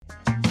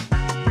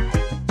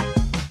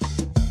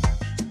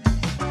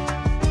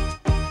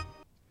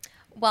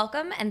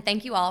Welcome and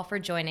thank you all for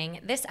joining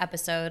this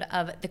episode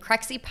of the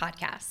Crexy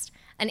Podcast,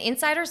 an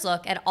insider's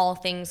look at all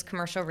things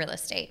commercial real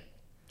estate.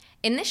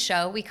 In this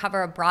show, we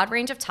cover a broad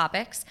range of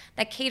topics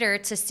that cater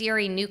to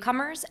CRE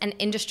newcomers and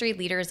industry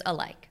leaders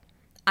alike.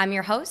 I'm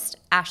your host,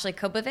 Ashley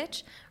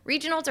Kopovich,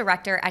 Regional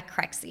Director at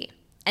Crexy,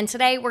 and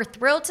today we're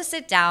thrilled to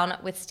sit down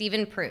with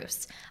Stephen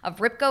Pruce of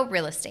Ripco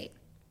Real Estate.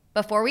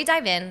 Before we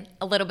dive in,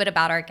 a little bit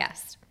about our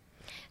guest.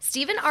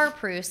 Stephen R.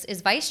 Pruce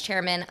is Vice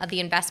Chairman of the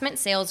Investment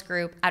Sales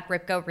Group at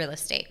Ripco Real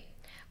Estate,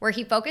 where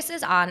he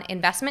focuses on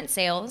investment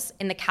sales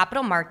in the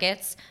capital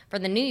markets for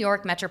the New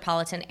York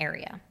metropolitan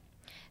area.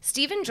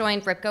 Stephen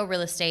joined Ripco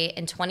Real Estate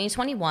in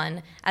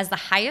 2021 as the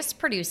highest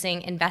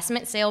producing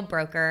investment sale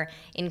broker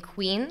in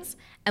Queens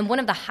and one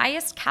of the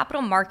highest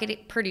capital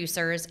market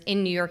producers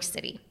in New York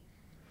City.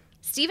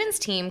 Stephen's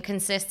team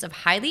consists of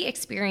highly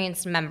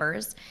experienced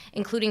members,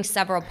 including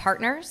several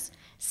partners,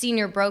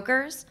 senior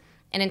brokers,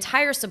 an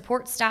entire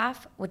support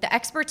staff with the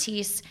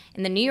expertise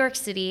in the New York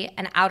City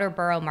and outer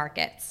borough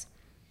markets,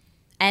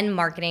 and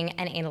marketing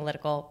and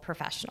analytical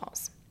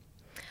professionals.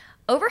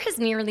 Over his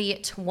nearly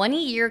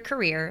 20-year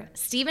career,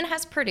 Stephen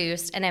has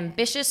produced an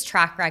ambitious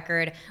track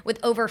record with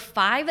over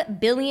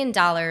 $5 billion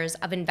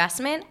of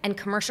investment and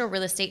commercial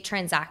real estate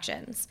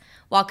transactions,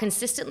 while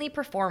consistently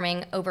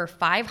performing over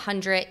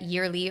 500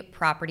 yearly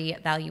property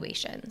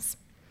valuations.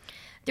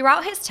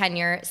 Throughout his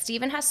tenure,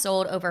 Stephen has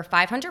sold over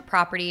 500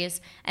 properties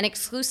and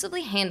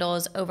exclusively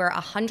handles over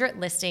 100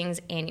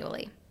 listings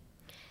annually.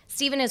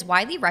 Stephen is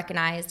widely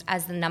recognized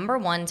as the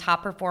 #1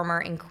 top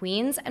performer in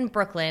Queens and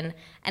Brooklyn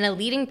and a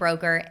leading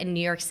broker in New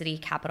York City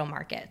capital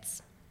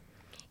markets.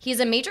 He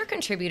is a major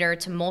contributor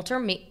to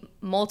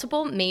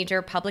multiple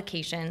major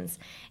publications,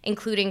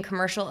 including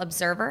Commercial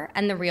Observer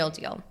and The Real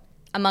Deal,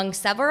 among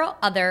several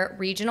other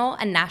regional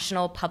and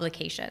national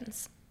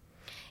publications.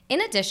 In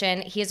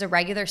addition, he is a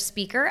regular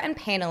speaker and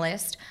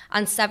panelist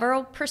on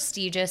several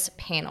prestigious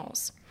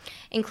panels,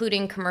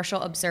 including Commercial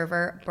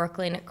Observer,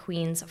 Brooklyn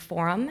Queens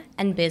Forum,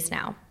 and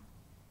BizNow.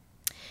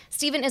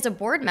 Stephen is a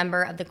board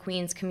member of the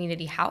Queens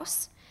Community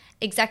House,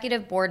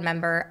 executive board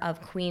member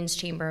of Queens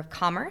Chamber of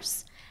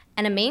Commerce,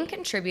 and a main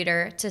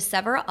contributor to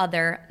several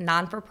other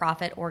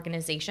non-for-profit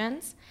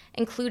organizations,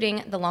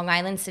 including the Long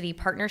Island City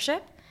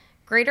Partnership,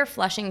 Greater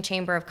Flushing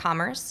Chamber of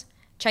Commerce,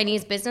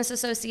 Chinese Business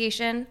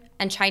Association,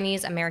 and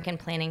Chinese American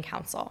Planning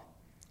Council.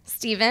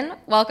 Stephen,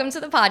 welcome to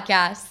the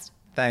podcast.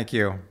 Thank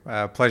you.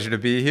 Pleasure to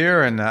be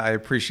here, and I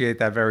appreciate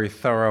that very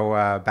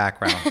thorough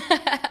background.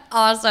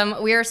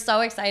 Awesome. We are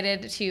so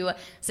excited to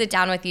sit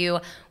down with you.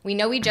 We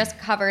know we just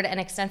covered an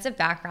extensive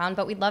background,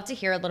 but we'd love to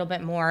hear a little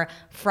bit more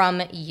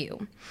from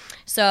you.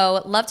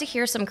 So, love to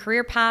hear some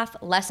career path,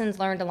 lessons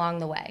learned along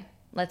the way.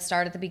 Let's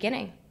start at the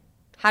beginning.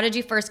 How did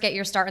you first get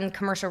your start in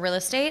commercial real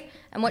estate,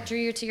 and what drew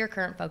you to your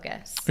current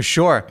focus?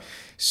 Sure.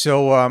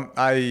 So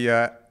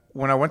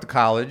when I went to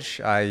college,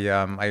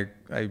 I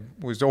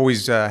was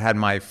always had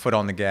my foot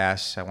on the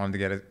gas. I wanted to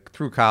get it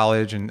through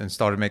college and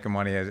started making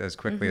money as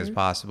quickly as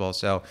possible.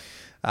 So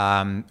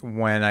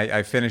when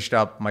I finished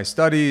up my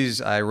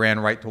studies, I ran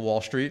right to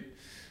Wall Street.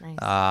 Nice.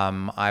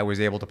 I was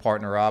able to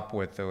partner up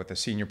with a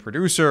senior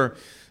producer.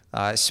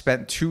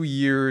 Spent 2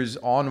 years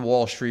on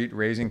Wall Street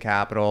raising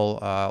capital,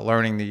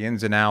 learning the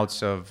ins and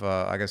outs of,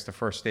 I guess, the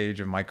first stage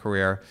of my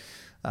career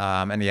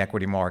and the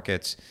equity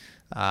markets.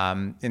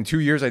 In 2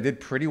 years, I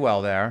did pretty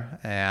well there,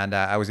 and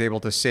I was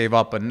able to save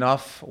up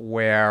enough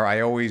where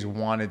I always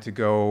wanted to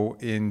go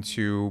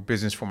into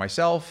business for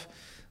myself,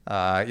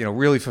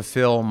 really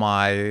fulfill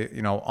my,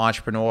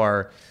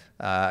 entrepreneur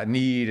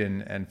need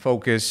and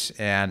focus,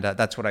 and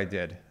that's what I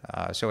did.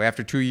 So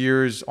after 2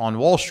 years on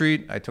Wall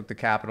Street, I took the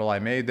capital I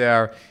made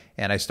there,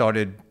 and I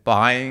started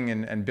buying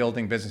and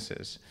building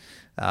businesses.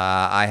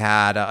 I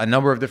had a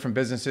number of different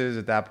businesses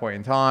at that point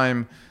in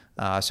time,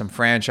 some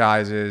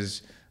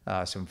franchises,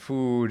 some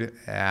food,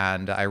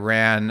 and I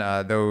ran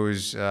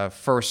those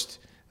first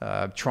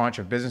tranche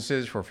of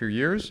businesses for a few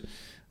years.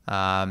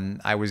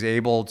 I was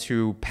able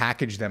to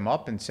package them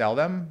up and sell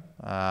them,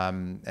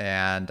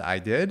 and I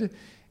did.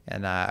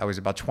 And I was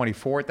about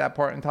 24 at that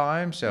point in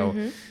time. So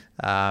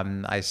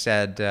I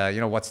said,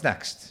 what's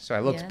next? So I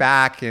looked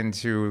back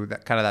into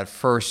that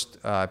first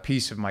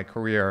piece of my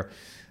career.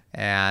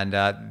 And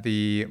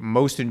the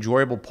most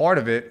enjoyable part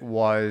of it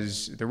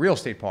was the real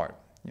estate part.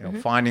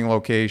 Finding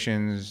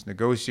locations,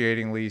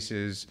 negotiating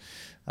leases,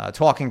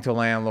 talking to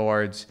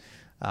landlords.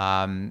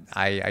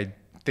 I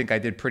think I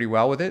did pretty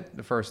well with it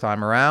the first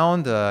time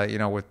around,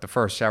 with the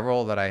first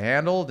several that I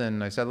handled.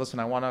 And I said, listen,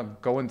 I want to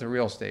go into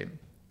real estate.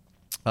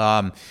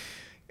 And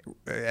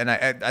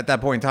at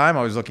that point in time,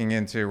 I was looking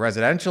into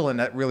residential, and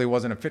that really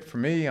wasn't a fit for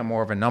me. I'm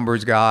more of a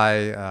numbers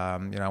guy.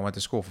 I went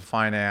to school for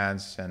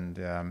finance, and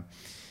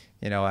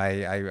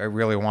I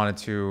really wanted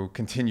to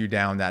continue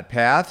down that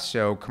path.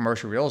 So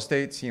commercial real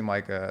estate seemed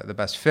like the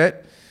best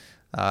fit.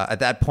 At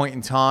that point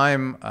in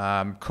time,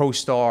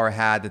 CoStar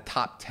had the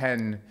top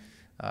 10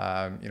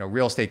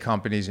 real estate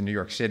companies in New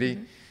York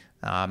City.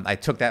 I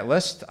took that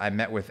list. I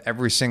met with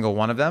every single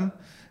one of them.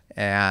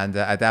 And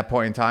at that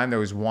point in time, there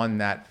was one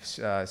that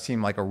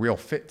seemed like a real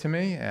fit to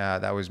me.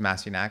 That was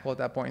Massey Knakkel at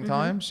that point in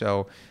time.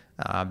 So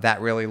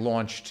that really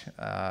launched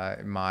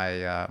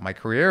my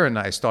career, and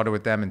I started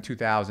with them in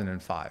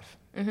 2005.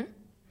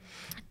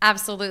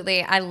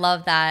 Absolutely. I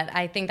love that.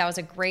 I think that was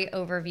a great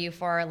overview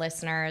for our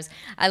listeners.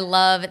 I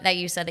love that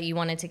you said that you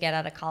wanted to get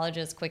out of college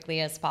as quickly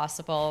as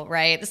possible,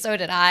 right? So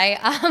did I.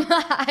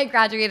 I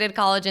graduated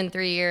college in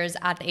 3 years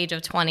at the age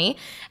of 20.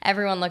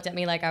 Everyone looked at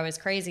me like I was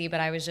crazy,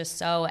 but I was just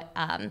so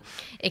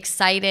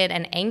excited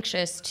and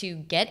anxious to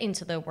get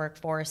into the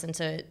workforce and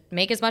to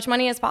make as much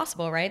money as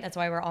possible, right? That's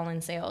why we're all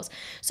in sales.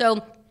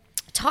 So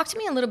talk to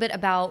me a little bit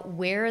about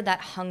where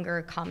that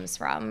hunger comes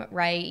from,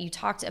 right? You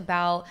talked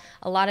about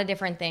a lot of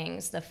different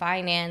things, the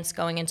finance,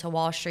 going into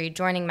Wall Street,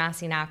 joining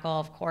Massey Knakkel,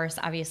 of course,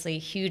 obviously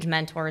huge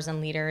mentors and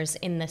leaders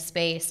in this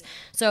space.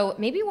 So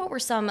maybe what were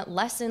some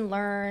lessons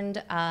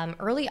learned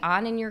early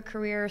on in your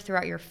career,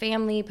 throughout your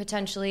family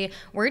potentially?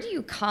 Where do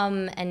you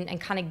come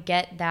and kind of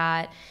get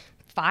that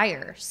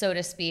fire, so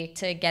to speak,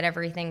 to get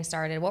everything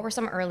started? What were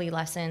some early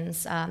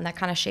lessons that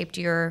kind of shaped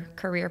your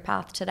career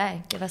path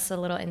today? Give us a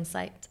little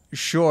insight.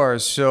 Sure.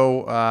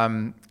 So,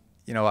 I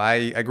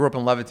grew up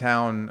in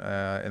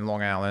Levittown in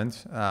Long Island.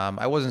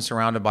 I wasn't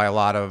surrounded by a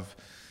lot of,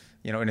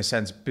 in a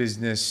sense,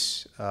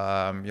 business,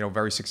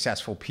 very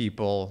successful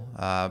people.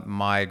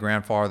 My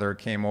grandfather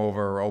came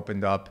over,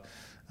 opened up,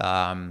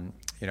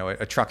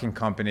 a trucking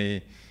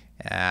company.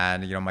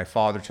 And, my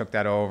father took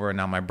that over, and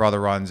now my brother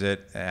runs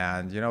it.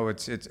 And,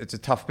 it's a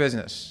tough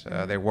business.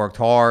 They worked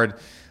hard.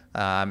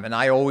 And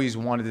I always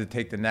wanted to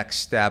take the next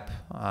step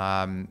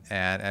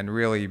and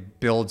really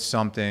build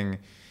something,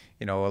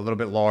 a little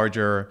bit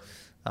larger,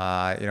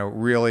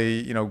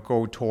 really,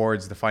 go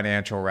towards the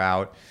financial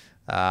route.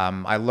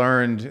 I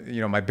learned,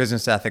 my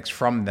business ethics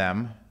from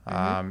them.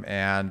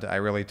 And I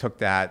really took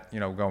that,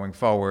 going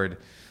forward.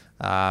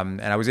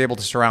 And I was able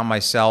to surround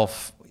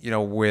myself,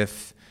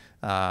 with,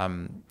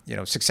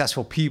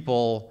 successful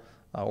people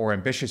or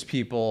ambitious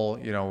people.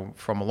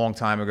 From a long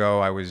time ago,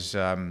 I was,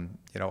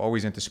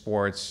 always into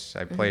sports.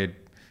 I played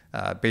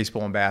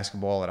baseball and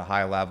basketball at a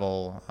high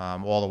level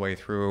all the way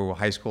through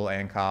high school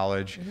and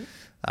college.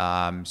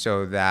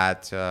 So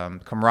that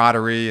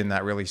camaraderie and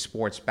that really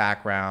sports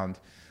background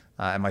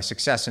and my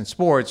success in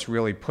sports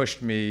really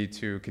pushed me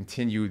to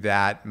continue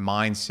that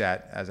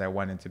mindset as I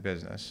went into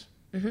business.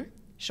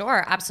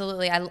 Sure,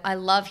 absolutely. I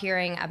love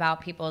hearing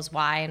about people's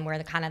why and where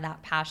the kind of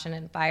that passion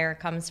and fire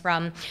comes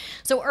from.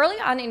 So early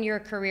on in your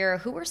career,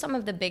 who were some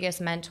of the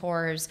biggest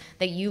mentors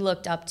that you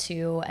looked up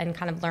to and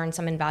kind of learned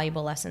some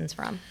invaluable lessons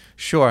from?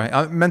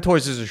 Sure.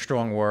 Mentors is a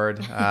strong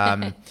word.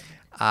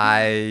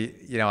 I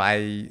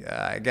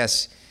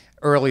guess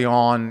early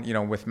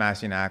on, with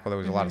Massey Knakkel, there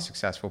was a lot of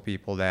successful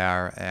people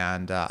there,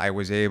 and I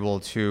was able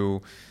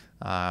to,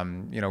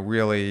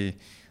 really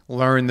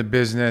learn the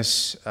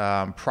business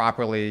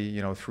properly,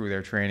 through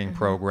their training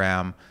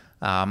program.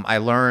 I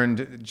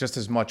learned just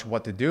as much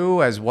what to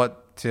do as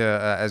what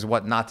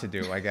not to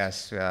do, I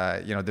guess,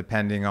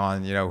 depending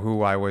on,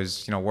 who I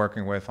was,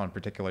 working with on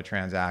particular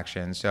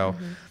transactions. So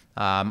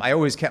I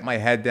always kept my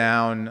head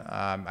down.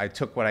 I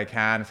took what I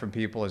can from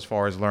people as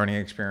far as learning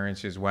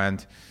experiences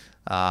went.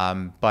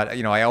 But,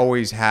 I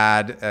always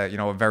had,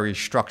 a very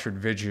structured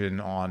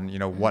vision on,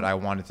 what I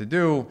wanted to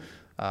do.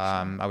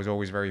 I was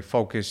always very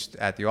focused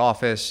at the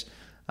office.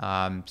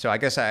 So I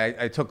guess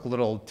I took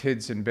little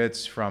tidbits and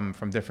bits from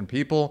different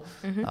people,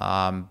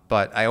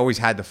 but I always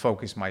had to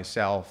focus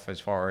myself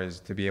as far as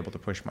to be able to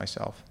push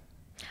myself.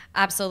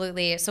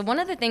 Absolutely. So one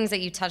of the things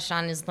that you touched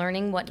on is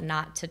learning what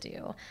not to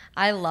do.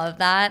 I love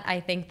that. I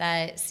think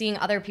that seeing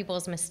other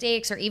people's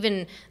mistakes or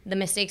even the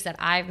mistakes that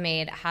I've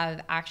made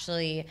have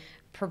actually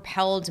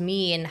propelled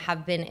me and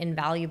have been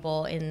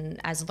invaluable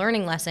as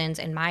learning lessons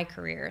in my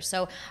career.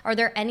 So are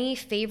there any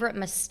favorite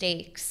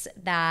mistakes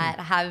that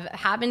have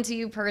happened to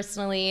you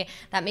personally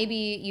that maybe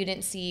you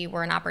didn't see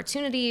were an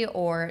opportunity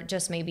or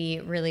just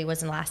maybe really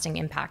was a lasting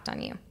impact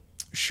on you?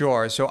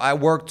 Sure. So I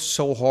worked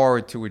so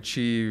hard to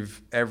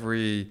achieve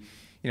every,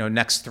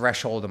 next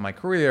threshold of my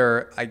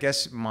career. I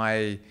guess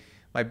my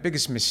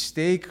biggest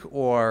mistake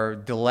or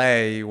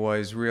delay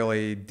was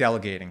really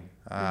delegating.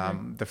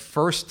 The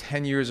first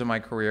 10 years of my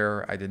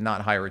career, I did not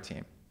hire a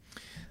team.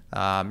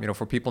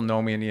 For people who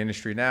know me in the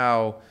industry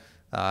now,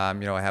 I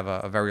have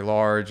a very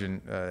large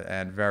and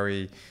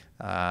very,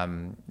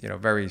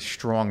 very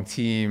strong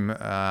team.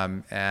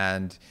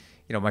 And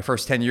my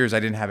first 10 years, I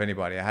didn't have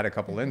anybody. I had a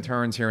couple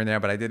interns here and there,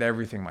 but I did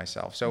everything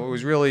myself. So it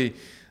was really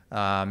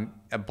a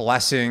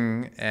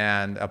blessing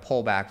and a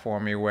pullback for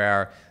me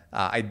where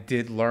I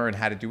did learn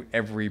how to do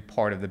every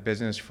part of the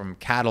business, from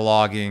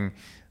cataloging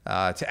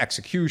to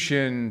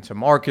execution, to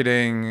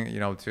marketing,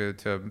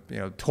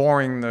 to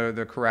touring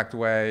the correct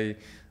way,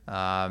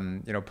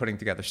 putting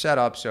together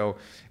setups. So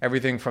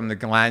everything from the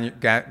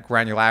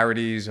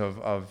granularities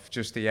of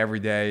just the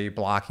everyday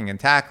blocking and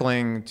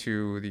tackling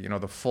to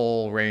the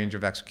full range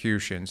of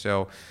execution.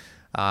 So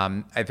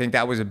I think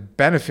that was a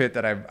benefit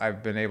that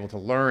I've been able to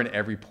learn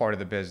every part of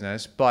the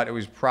business, but it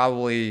was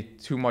probably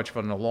too much of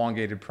an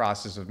elongated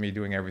process of me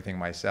doing everything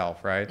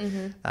myself, right?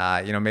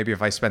 Maybe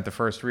if I spent the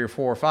first 3 or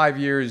 4 or 5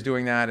 years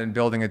doing that and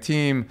building a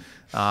team,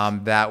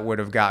 that would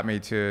have got me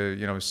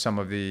to, some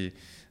of the,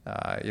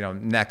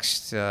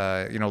 next,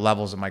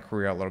 levels of my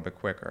career a little bit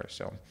quicker.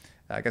 So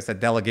I guess that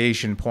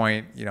delegation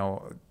point,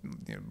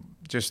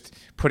 just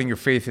putting your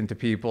faith into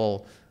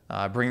people,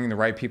 bringing the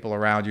right people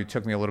around you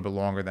took me a little bit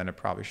longer than it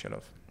probably should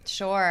have.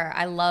 Sure.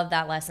 I love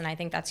that lesson. I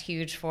think that's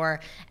huge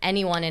for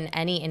anyone in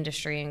any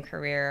industry and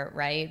career,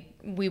 right?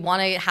 We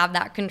want to have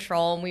that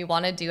control and we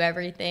want to do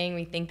everything.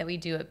 We think that we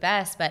do it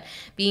best, but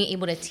being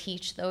able to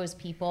teach those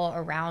people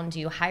around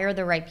you, hire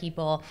the right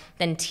people,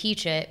 then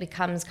teach it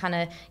becomes kind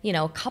of,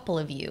 a couple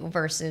of you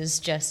versus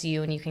just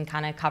you, and you can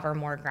kind of cover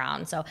more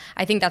ground. So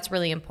I think that's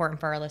really important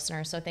for our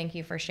listeners. So thank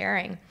you for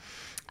sharing.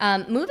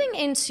 Moving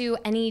into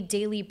any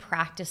daily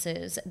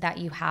practices that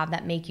you have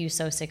that make you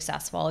so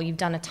successful. You've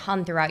done a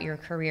ton throughout your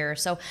career.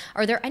 So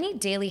are there any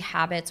daily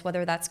habits,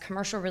 whether that's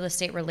commercial real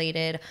estate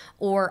related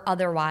or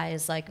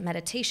otherwise, like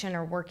meditation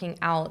or working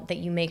out, that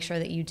you make sure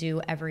that you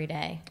do every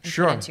day and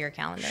put into your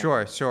calendar?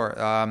 Sure.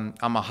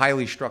 I'm a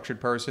highly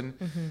structured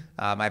person.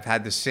 I've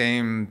had the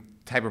same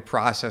type of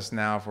process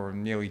now for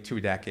nearly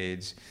 2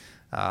 decades,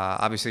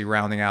 obviously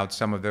rounding out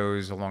some of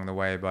those along the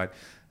way, but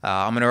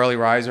I'm an early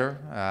riser,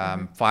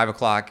 5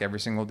 o'clock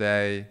every single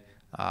day.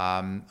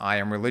 I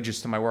am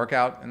religious to my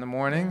workout in the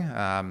morning.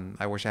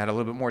 I wish I had a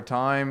little bit more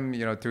time,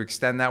 to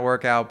extend that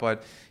workout,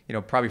 but,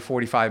 probably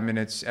 45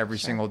 minutes every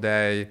single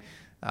day,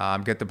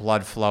 get the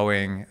blood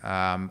flowing.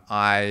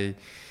 I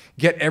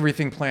get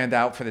everything planned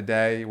out for the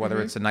day,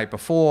 whether it's the night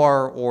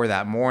before or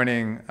that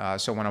morning.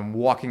 So when I'm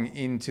walking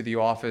into the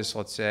office,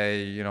 let's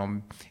say,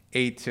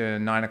 8 to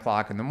 9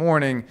 o'clock in the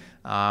morning,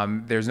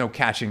 there's no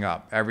catching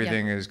up.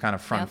 Everything is kind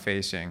of front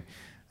facing.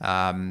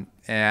 And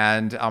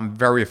I'm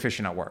very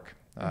efficient at work.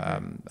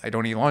 I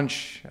don't eat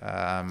lunch.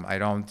 I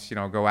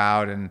don't, go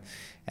out and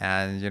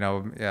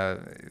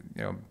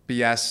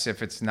BS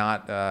if it's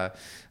not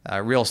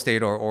real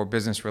estate or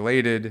business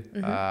related.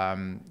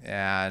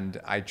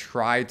 And I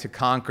try to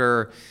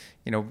conquer,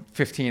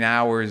 15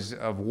 hours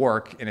of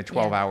work in a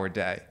 12-hour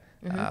day.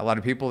 A lot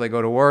of people, they go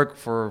to work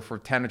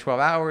for 10 to 12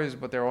 hours,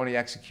 but they're only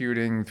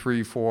executing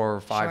 3, 4,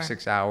 5,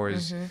 6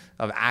 hours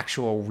of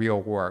actual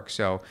real work.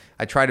 So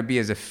I try to be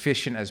as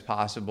efficient as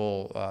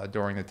possible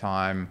during the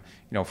time,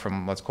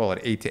 from, let's call it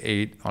 8 to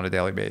 8 on a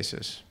daily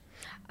basis.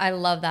 I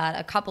love that.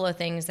 A couple of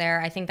things there.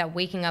 I think that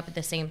waking up at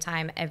the same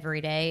time every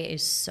day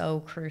is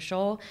so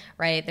crucial,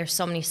 right? There's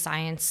so many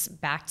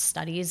science-backed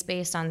studies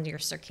based on your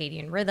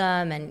circadian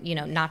rhythm and,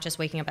 not just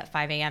waking up at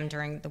 5 a.m.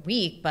 during the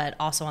week, but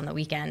also on the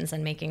weekends,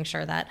 and making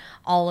sure that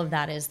all of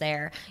that is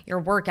there. Your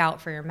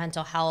workout for your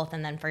mental health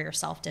and then for your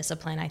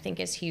self-discipline, I think,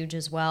 is huge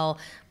as well.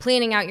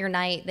 Planning out your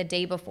night the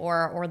day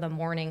before or the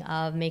morning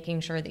of, making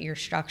sure that you're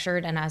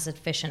structured and as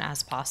efficient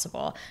as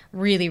possible.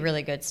 Really,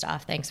 really good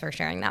stuff. Thanks for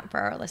sharing that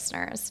for our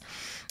listeners.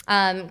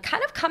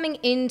 Kind of coming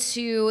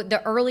into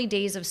the early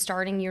days of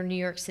starting your New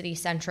York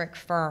City-centric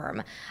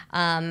firm.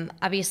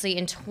 Obviously,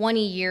 in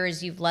 20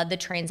 years, you've led the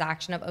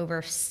transaction of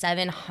over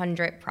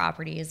 700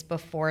 properties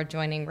before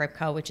joining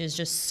Ripco, which is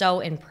just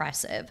so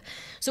impressive.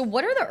 So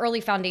what are the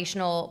early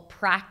foundational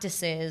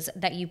practices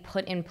that you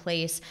put in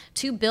place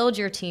to build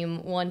your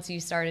team once you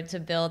started to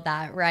build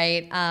that,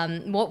 right?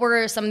 What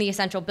were some of the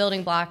essential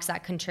building blocks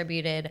that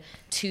contributed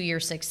to your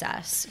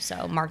success?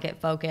 So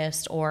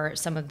market-focused or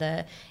some of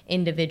the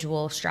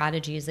individual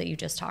strategies that you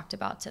just talked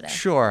about today?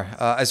 Sure.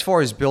 As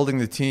far as building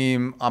the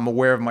team, I'm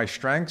aware of my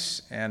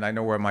strengths and I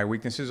know where my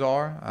weaknesses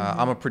are.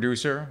 I'm a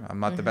producer. I'm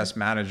not the best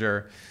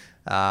manager,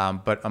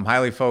 but I'm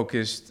highly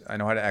focused. I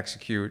know how to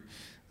execute.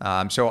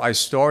 So I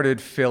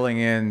started filling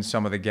in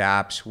some of the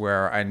gaps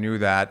where I knew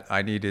that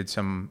I needed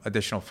some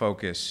additional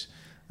focus.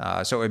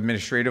 So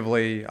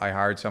administratively, I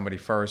hired somebody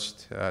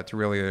first to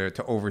really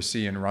to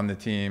oversee and run the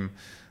team.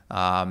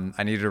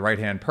 I needed a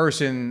right-hand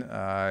person,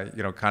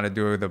 kind of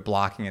do the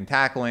blocking and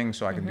tackling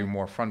so I can do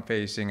more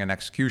front-facing and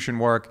execution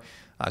work.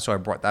 So I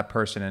brought that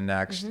person in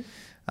next.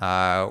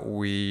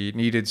 We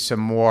needed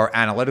some more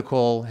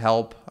analytical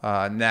help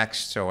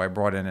next, so I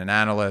brought in an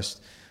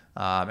analyst.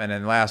 And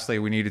then lastly,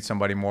 we needed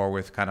somebody more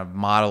with kind of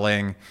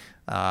modeling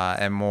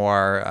and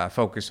more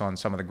focus on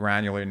some of the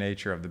granular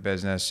nature of the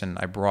business, and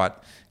I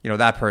brought,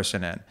 that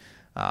person in.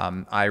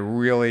 I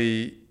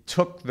really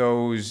took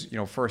those,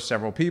 first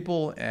several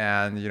people,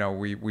 and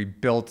we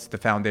built the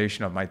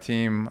foundation of my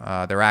team.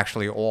 They're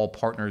actually all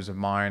partners of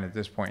mine at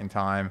this point in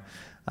time.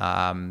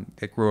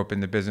 They grew up in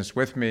the business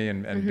with me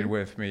and been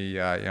with me,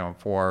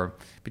 for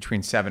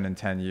between 7 and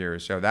 10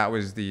 years. So that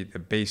was the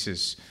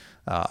basis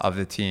of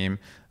the team.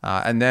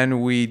 And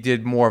then we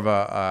did more of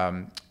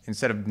a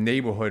instead of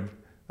neighborhood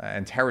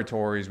and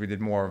territories, we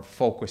did more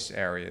focus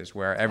areas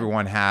where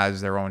everyone has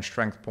their own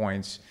strength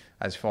points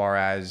as far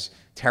as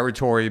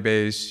territory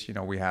base.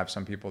 We have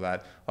some people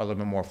that are a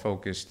little bit more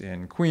focused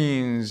in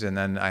Queens, and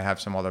then I have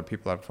some other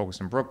people that are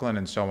focused in Brooklyn,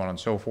 and so on and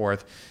so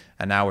forth.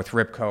 And now with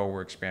Ripco,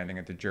 we're expanding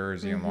into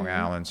Jersey and Long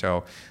Island.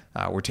 So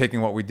we're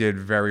taking what we did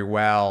very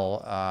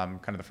well,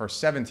 kind of the first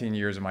 17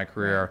 years of my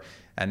career,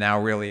 and now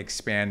really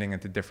expanding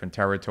into different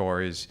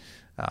territories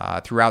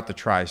throughout the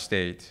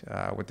tri-state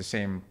with the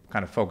same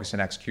kind of focus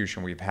and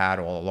execution we've had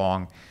all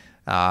along.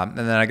 And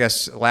then I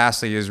guess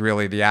lastly is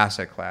really the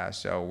asset class.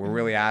 So we're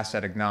really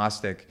asset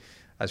agnostic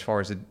as far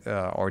as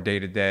our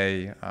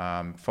day-to-day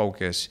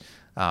focus.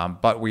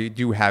 But we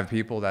do have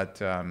people that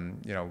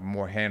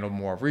handle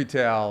more of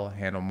retail,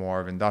 handle more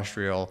of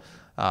industrial.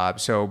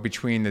 So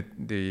between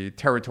the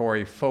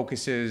territory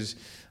focuses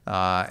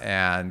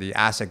and the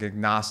asset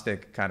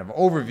agnostic kind of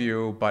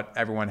overview, but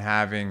everyone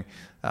having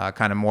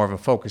kind of more of a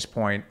focus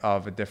point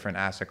of a different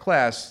asset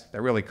class,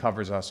 that really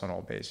covers us on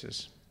all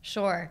bases.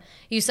 Sure.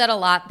 You said a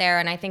lot there,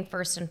 and I think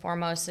first and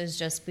foremost is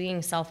just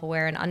being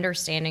self-aware and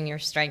understanding your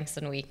strengths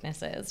and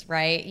weaknesses,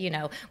 right?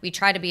 We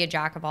try to be a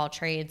jack of all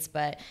trades,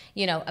 but,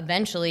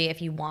 eventually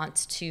if you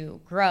want to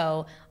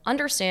grow,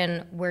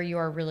 understand where you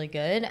are really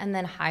good and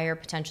then hire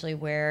potentially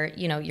where,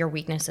 your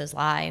weaknesses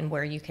lie and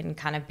where you can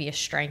kind of be a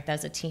strength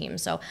as a team.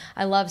 So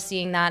I love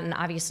seeing that. And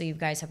obviously you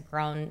guys have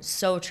grown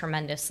so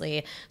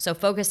tremendously. So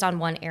focused on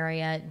one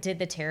area, did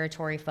the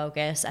territory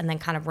focus, and then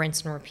kind of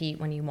rinse and repeat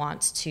when you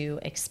want to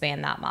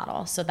expand that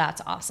model. So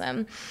that's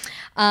awesome.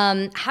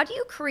 How do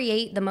you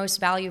create the most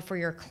value for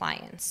your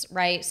clients,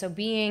 right? So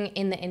being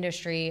in the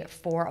industry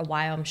for a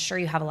while, I'm sure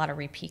you have a lot of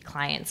repeat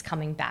clients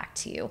coming back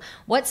to you.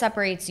 What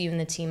separates you and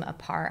the team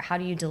apart? How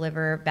do you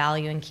deliver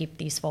value and keep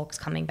these folks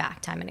coming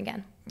back time and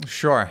again?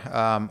 Sure.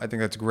 I think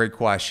that's a great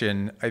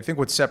question. I think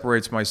what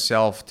separates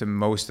myself to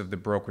most of the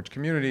brokerage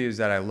community is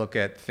that I look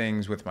at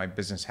things with my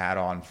business hat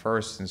on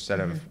first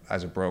instead of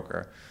as a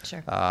broker.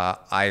 Sure.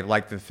 I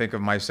like to think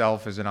of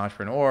myself as an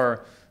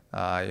entrepreneur,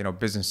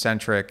 business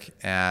centric.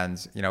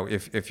 And,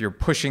 if you're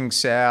pushing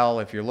sale,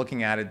 if you're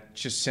looking at it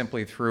just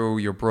simply through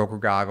your broker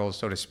goggles,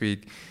 so to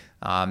speak,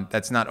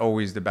 that's not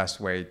always the best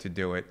way to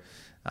do it.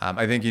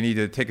 I think you need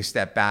to take a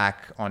step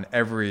back on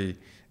every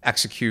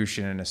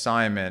execution and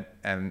assignment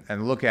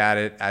and look at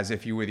it as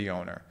if you were the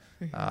owner.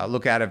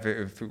 Look at it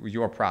if it was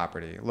your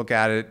property. Look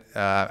at it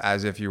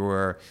as if you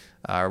were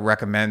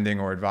recommending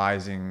or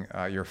advising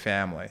your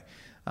family.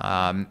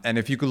 And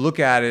if you could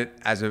look at it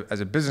as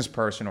a business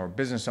person or a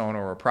business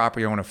owner or a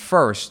property owner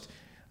first,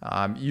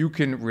 you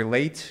can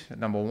relate,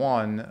 number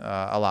one,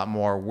 a lot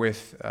more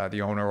with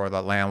the owner or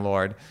the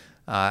landlord.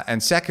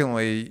 And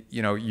secondly,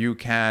 you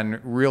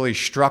can really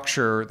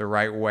structure the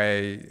right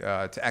way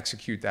to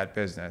execute that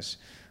business.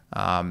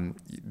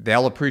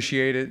 They'll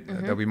appreciate it.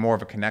 There'll be more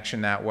of a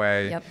connection that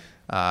way.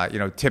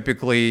 Yep.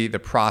 Typically the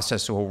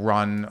process will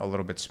run a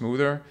little bit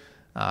smoother.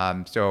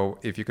 So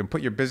if you can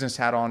put your business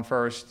hat on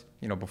first,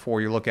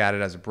 before you look at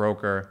it as a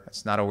broker,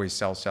 it's not always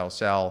sell, sell,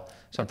 sell.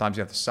 Sometimes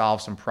you have to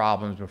solve some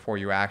problems before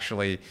you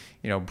actually,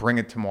 bring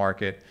it to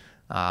market.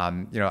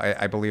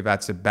 I believe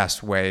that's the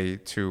best way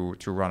to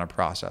run a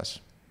process.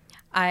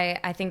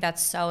 I think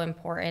that's so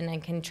important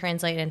and can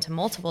translate into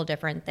multiple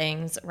different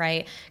things,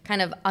 right?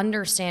 Kind of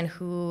understand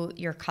who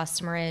your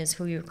customer is,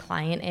 who your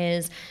client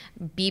is,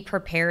 be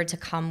prepared to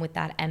come with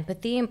that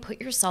empathy and put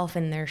yourself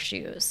in their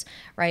shoes,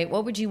 right?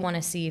 What would you want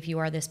to see if you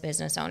are this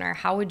business owner?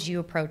 How would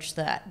you approach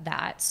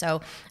that?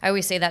 So I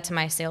always say that to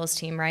my sales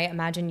team, right?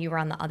 Imagine you were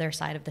on the other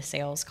side of the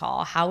sales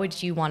call. How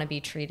would you want to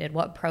be treated?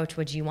 What approach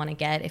would you want to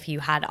get if you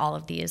had all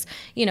of these,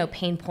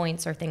 pain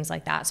points or things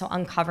like that? So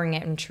uncovering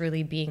it and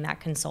truly being that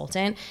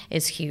consultant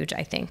is huge,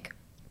 I think.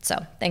 So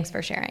thanks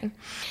for sharing.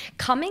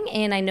 Coming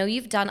in, I know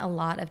you've done a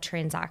lot of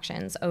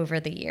transactions over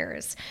the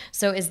years.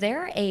 So is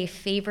there a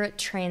favorite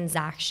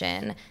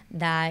transaction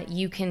that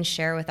you can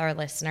share with our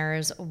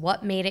listeners?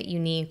 What made it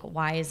unique?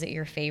 Why is it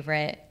your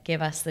favorite?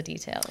 Give us the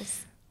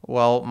details.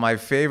 Well, my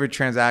favorite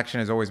transaction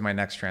is always my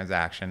next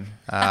transaction.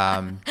 But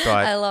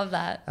I love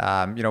that.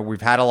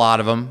 We've had a lot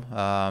of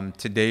them.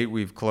 To date,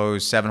 we've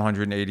closed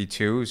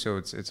 782, so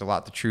it's a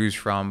lot to choose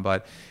from.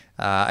 But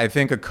I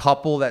think a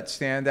couple that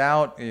stand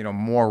out,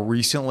 more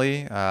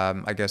recently,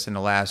 I guess in the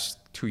last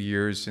 2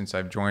 years since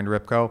I've joined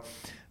Ripco,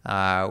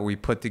 we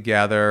put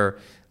together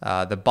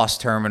the bus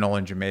terminal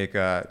in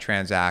Jamaica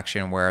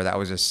transaction, where that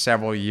was a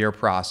several-year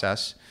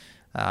process.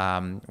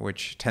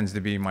 Which tends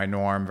to be my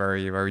norm,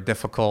 very, very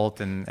difficult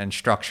and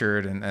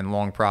structured and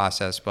long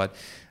process. But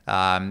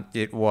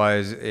it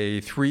was a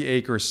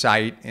 3-acre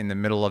site in the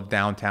middle of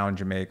downtown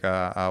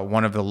Jamaica,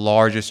 one of the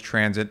largest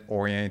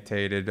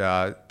transit-oriented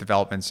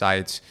development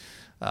sites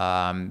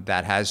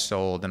that has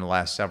sold in the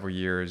last several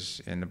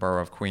years in the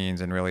borough of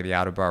Queens and really the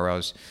outer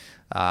boroughs.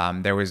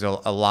 There was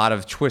a lot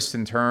of twists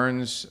and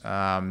turns.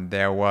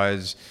 There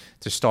was,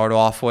 to start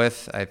off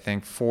with, I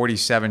think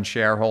 47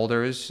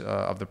 shareholders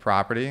of the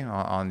property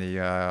on the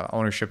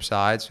ownership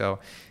side. So,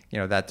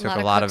 that took a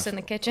lot of in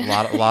the kitchen.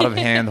 a lot of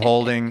hand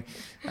holding,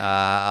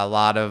 a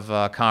lot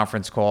of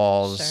conference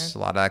calls,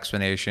 Sure. A lot of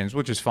explanations,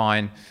 which is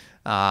fine.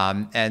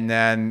 And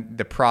then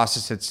the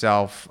process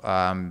itself,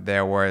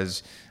 there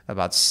was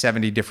about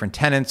 70 different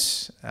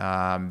tenants.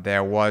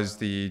 There was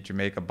the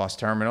Jamaica bus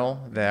terminal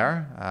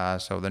there,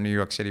 so the New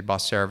York City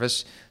bus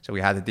service. So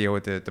we had to deal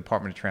with the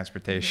Department of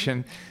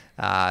Transportation.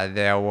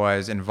 There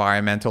was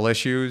environmental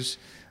issues.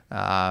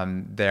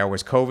 There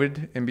was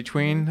COVID in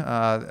between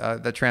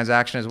the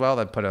transaction as well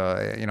that put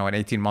an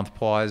 18-month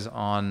pause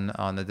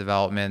on the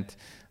development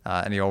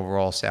and the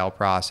overall sale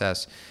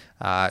process.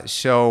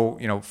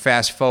 So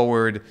fast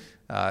forward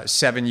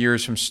 7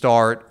 years from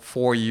start,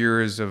 4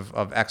 years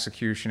of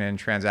execution and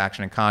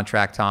transaction and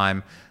contract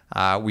time.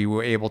 We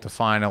were able to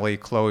finally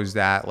close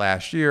that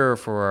last year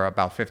for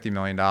about $50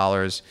 million.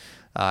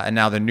 And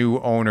now the new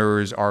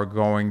owners are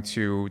going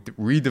to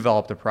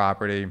redevelop the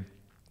property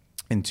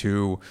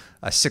into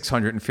a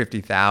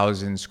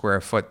 650,000 square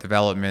foot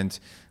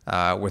development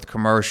with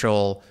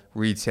commercial,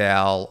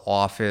 retail,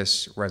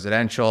 office,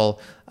 residential,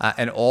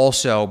 and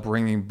also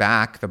bringing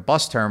back the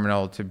bus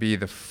terminal to be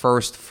the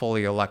first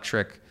fully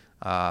electric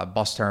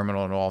bus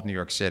terminal in all of New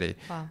York City.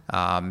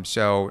 Wow.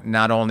 So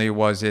not only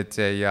was it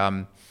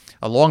a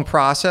long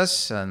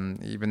process,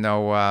 and even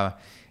though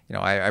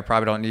I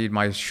probably don't need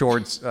my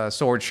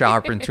sword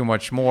sharpened too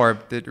much more,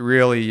 it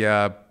really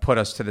put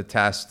us to the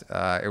test.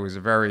 It was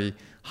a very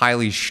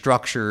highly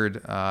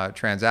structured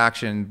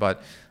transaction,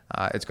 but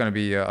it's going to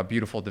be a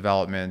beautiful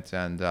development,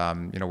 and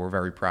we're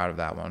very proud of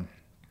that one.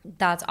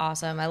 That's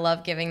awesome. I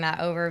love giving that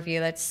overview.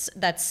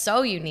 That's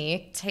so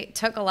unique.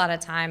 Took a lot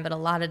of time, but a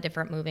lot of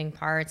different moving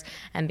parts,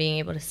 and being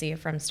able to see it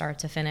from start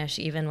to finish,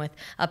 even with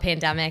a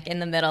pandemic in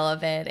the middle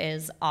of it,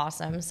 is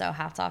awesome. So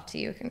hats off to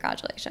you.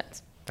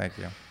 Congratulations. Thank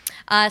you.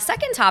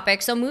 Second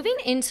topic, so moving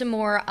into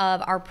more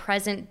of our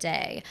present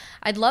day,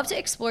 I'd love to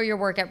explore your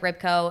work at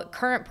Ribco,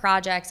 current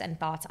projects, and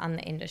thoughts on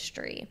the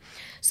industry.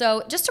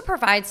 So just to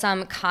provide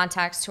some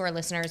context to our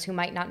listeners who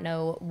might not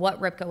know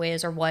what Ribco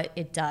is or what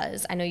it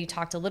does, I know you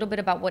talked a little bit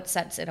about what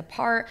sets it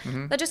apart,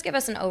 but just give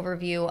us an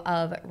overview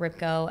of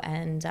Ribco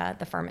and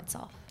the firm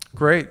itself.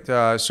 Great.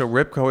 So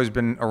Ribco has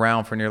been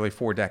around for nearly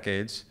 4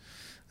 decades.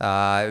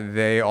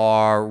 They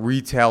are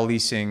retail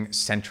leasing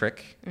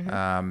centric.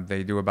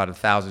 They do about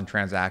 1,000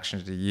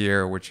 transactions a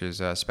year, which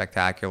is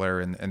spectacular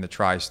in the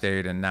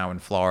tri-state and now in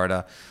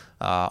Florida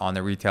on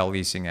the retail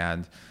leasing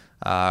end.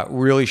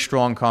 Really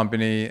strong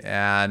company,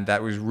 and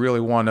that was really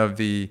one of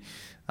the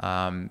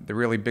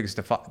really biggest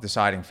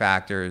deciding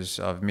factors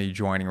of me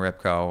joining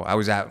Ribco. I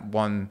was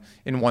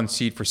in one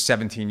seat for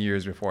 17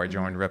 years before I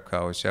joined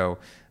Ribco. So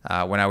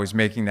when I was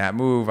making that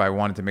move, I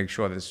wanted to make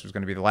sure this was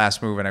going to be the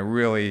last move, and I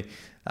really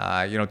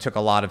took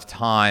a lot of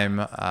time,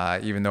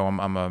 even though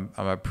I'm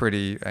a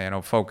pretty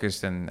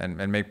focused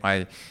and make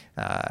my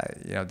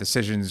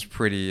decisions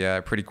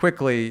pretty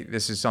quickly.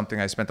 This is something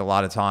I spent a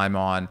lot of time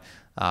on,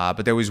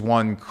 but there was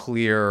one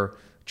clear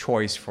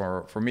choice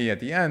for me at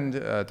the end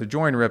to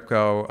join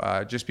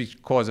Ribco, just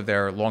because of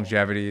their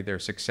longevity, their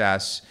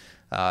success.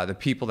 The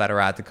people that are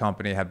at the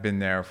company have been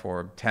there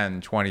for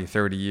 10, 20,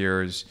 30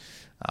 years.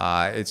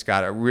 It's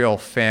got a real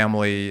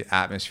family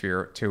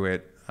atmosphere to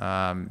it.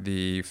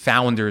 The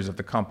founders of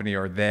the company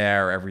are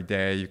there every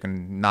day. You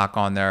can knock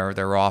on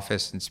their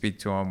office and speak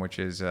to them, which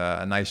is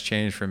a nice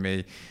change for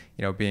me,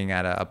 being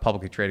at a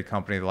publicly traded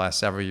company the last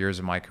several years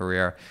of my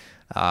career.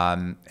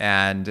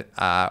 And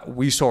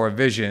we saw a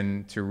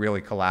vision to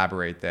really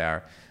collaborate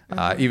there.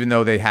 Even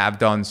though they have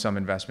done some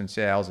investment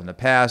sales in the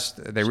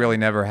past, they really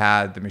never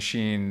had the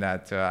machine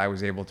that I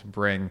was able to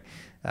bring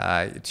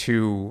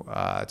to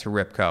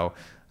Ribco.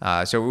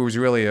 So it was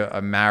really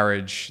a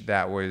marriage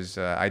that was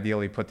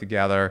ideally put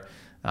together,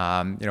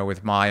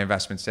 with my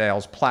investment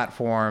sales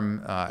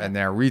platform and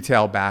their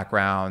retail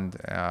background,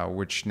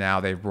 which now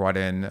they've brought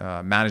in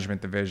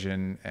management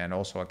division and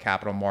also a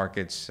capital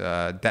markets,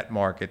 debt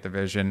market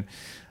division.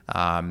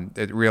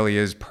 It really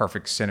is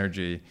perfect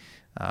synergy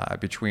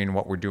between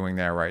what we're doing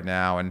there right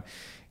now. And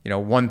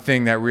one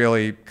thing that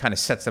really kind of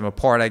sets them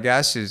apart, I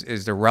guess,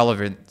 is the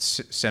relevant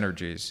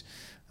synergies.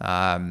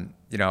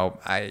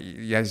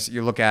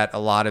 You look at a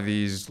lot of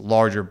these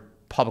larger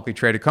publicly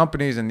traded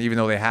companies, and even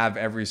though they have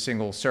every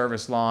single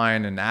service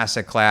line and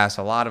asset class,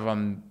 a lot of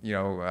them,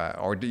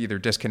 are either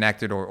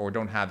disconnected or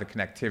don't have the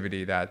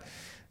connectivity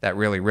that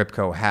really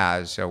Ribco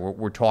has. So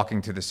we're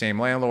talking to the same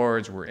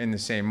landlords, we're in the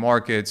same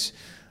markets.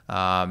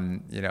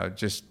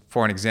 Just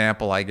for an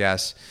example, I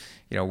guess,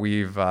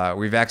 we've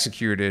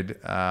executed,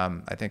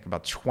 I think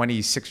about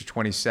 26 or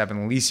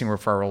 27 leasing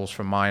referrals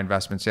from my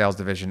investment sales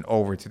division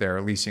over to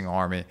their leasing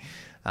army.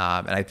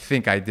 And I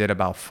think I did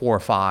about 4 or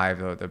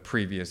 5 the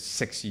previous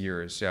 6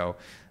 years. So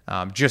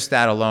just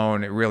that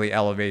alone, it really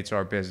elevates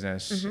our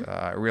business.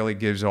 It really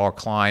gives our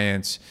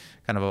clients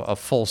kind of a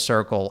full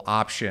circle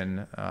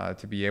option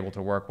to be able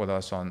to work with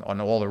us on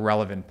all the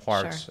relevant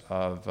parts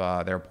of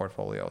their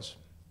portfolios.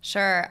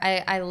 Sure.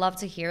 I love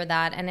to hear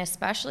that. And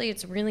especially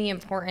it's really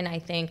important, I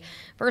think,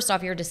 first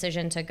off, your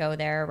decision to go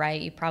there, right?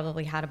 You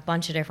probably had a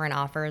bunch of different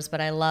offers, but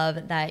I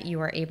love that you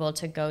were able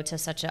to go to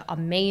such an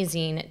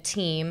amazing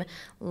team,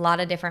 a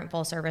lot of different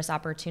full service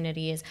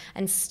opportunities,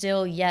 and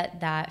still yet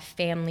that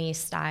family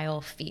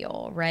style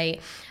feel,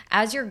 right?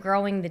 As you're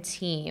growing the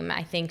team,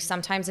 I think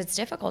sometimes it's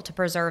difficult to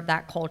preserve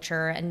that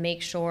culture and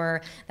make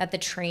sure that the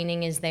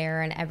training is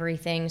there and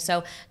everything.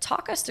 So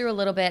talk us through a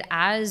little bit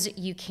as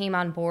you came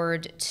on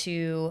board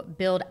to to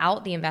build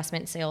out the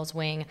investment sales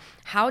wing,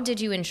 how did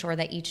you ensure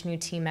that each new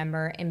team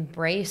member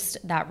embraced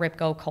that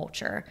Ripco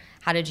culture?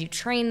 How did you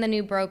train the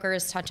new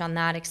brokers, touch on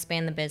that,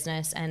 expand the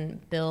business,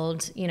 and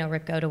build,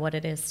 Ripco to what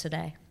it is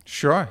today?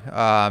 Sure.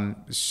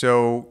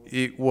 So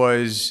it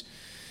was,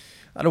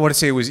 I don't want to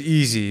say it was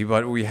easy,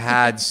 but we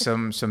had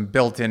some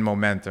built-in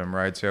momentum,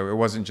 right? So it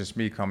wasn't just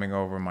me coming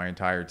over, my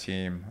entire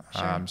team.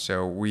 Sure.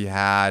 So we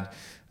had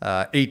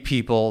 8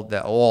 people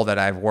that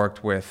I've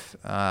worked with,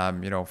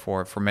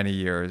 for many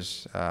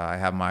years. I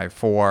have my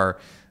 4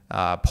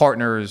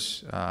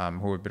 partners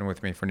who have been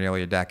with me for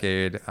nearly a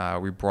decade.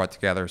 We brought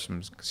together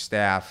some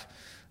staff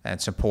and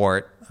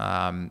support,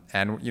 and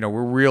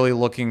we're really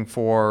looking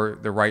for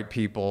the right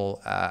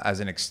people as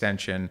an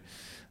extension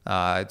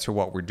to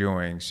what we're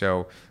doing.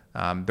 So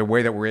the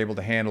way that we're able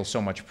to handle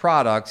so much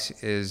product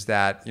is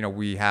that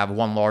we have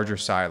one larger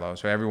silo,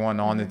 so everyone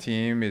on the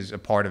team is a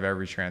part of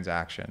every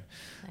transaction.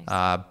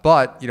 Nice.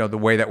 But the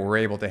way that we're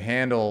able to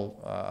handle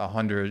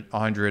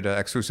 100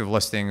 exclusive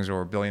listings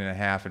or $1.5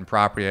 billion in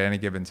property at any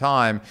given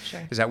time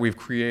is that we've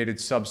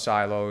created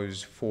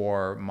sub-silos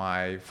for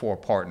my 4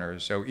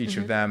 partners. So each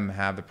of them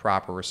have the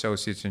proper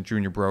associates and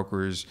junior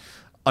brokers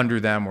under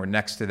them or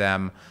next to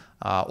them,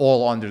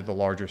 all under the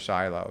larger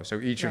silo. So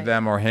each of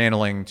them are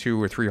handling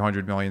 $200 or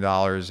 $300 million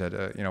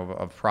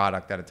of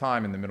product at a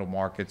time in the middle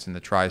markets in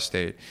the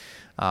tri-state.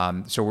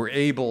 So we're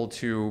able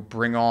to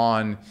bring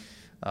on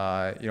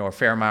a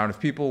fair amount of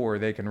people where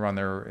they can run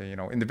their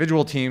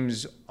individual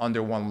teams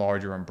under one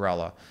larger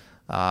umbrella.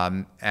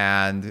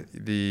 And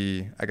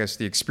the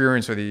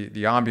experience or the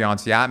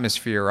ambiance, the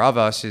atmosphere of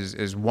us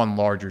is one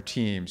larger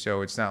team.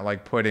 So it's not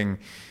like putting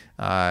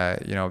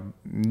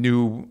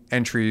new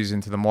entries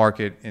into the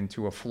market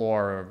into a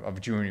floor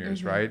of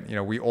juniors, right?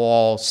 We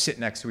all sit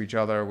next to each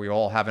other. We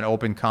all have an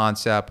open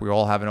concept. We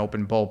all have an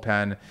open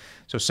bullpen.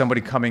 So somebody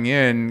coming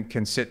in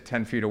can sit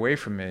 10 feet away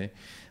from me,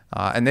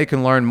 and they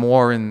can learn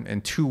more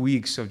in 2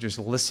 weeks of just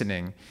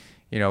listening,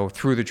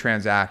 through the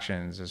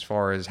transactions, as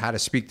far as how to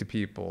speak to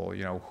people,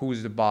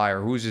 who's the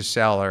buyer, who's the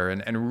seller,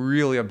 and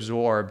really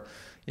absorb.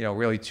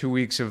 Really 2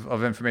 weeks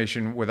of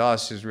information with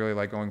us is really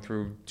like going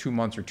through 2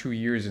 months or 2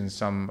 years in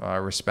some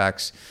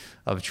respects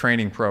of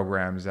training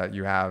programs that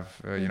you have,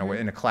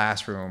 in a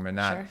classroom, and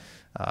not,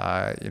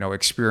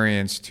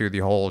 experience to the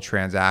whole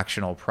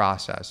transactional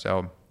process.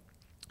 So,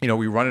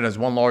 we run it as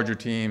one larger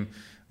team.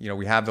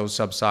 We have those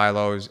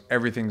sub-silos.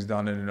 Everything's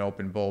done in an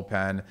open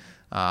bullpen.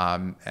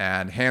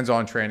 And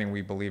hands-on training,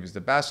 we believe, is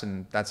the best.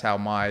 And that's how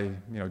my,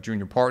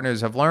 junior partners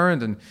have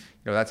learned. And,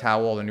 that's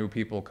how all the new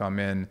people come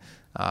in.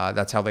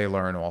 That's how they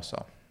learn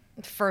also.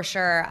 For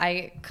sure.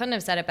 I couldn't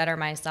have said it better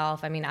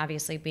myself. I mean,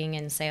 obviously being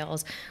in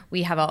sales,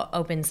 we have an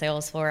open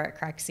sales floor at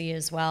Crexy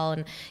as well.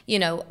 And,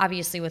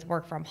 obviously with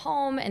work from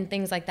home and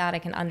things like that, I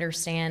can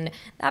understand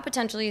that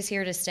potentially is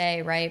here to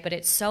stay, right? But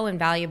it's so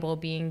invaluable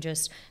being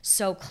just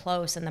so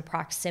close in the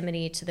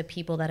proximity to the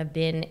people that have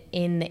been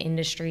in the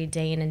industry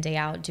day in and day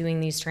out doing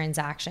these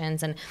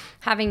transactions, and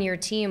having your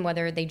team,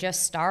 whether they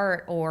just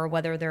start or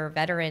whether they're a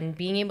veteran,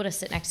 being able to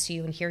sit next to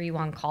you and hear you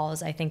on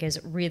calls, I think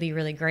is really,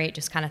 really great,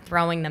 just kind of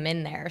throwing them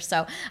in there.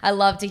 So I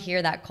love to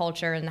hear that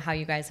culture and how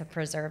you guys have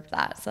preserved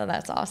that. So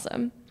that's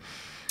awesome.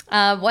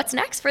 What's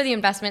next for the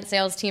investment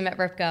sales team at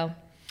Ripco?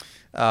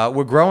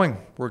 We're growing.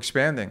 We're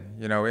expanding.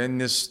 In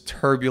this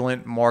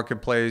turbulent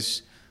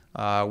marketplace,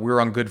 we're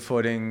on good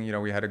footing.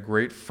 We had a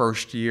great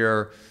first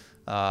year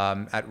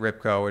at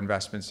Ripco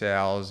investment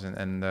sales,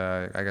 and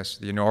I guess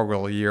the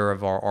inaugural year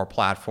of our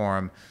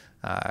platform.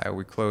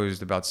 We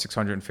closed about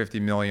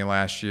 $650 million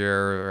last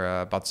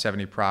year, about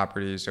 70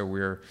 properties. So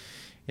we're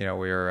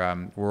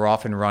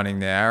off and running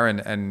there,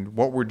 and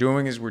what we're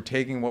doing is we're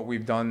taking what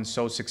we've done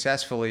so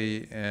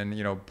successfully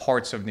in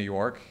parts of New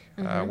York,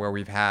 where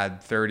we've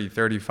had 30,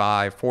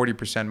 35,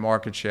 40%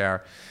 market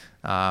share,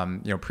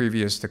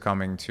 previous to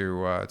coming to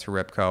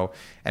Ripco,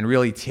 and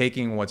really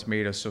taking what's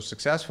made us so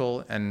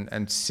successful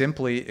and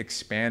simply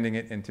expanding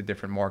it into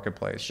different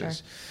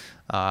marketplaces.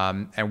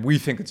 Sure. And we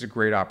think it's a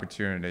great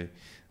opportunity.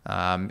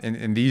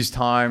 In these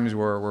times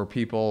where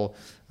people,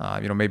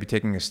 maybe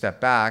taking a step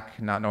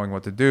back, not knowing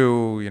what to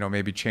do,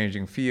 maybe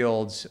changing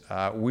fields,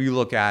 we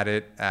look at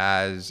it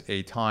as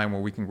a time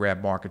where we can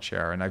grab market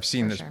share. And I've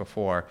seen this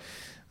before,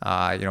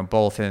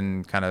 both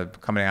in kind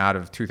of coming out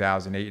of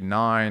 2008 and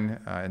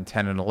 9, and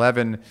 10 and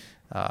 11,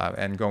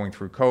 and going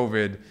through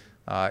COVID.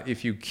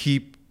 If you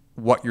keep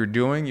what you're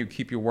doing, you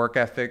keep your work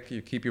ethic,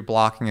 you keep your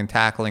blocking and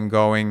tackling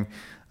going,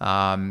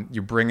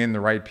 you bring in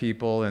the right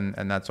people,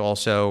 and that's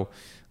also,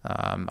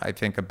 I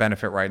think, a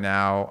benefit right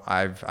now.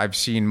 I've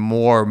seen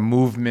more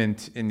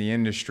movement in the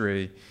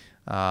industry,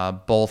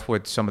 both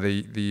with some of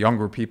the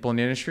younger people in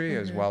the industry,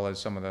 as well as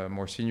some of the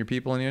more senior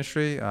people in the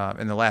industry,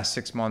 in the last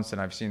 6 months than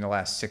I've seen the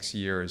last 6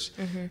 years.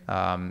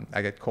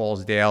 I get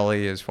calls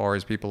daily as far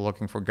as people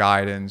looking for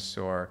guidance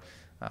or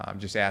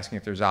just asking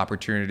if there's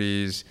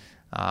opportunities.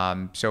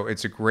 So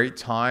it's a great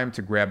time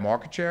to grab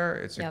market share.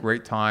 It's a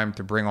great time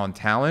to bring on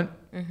talent.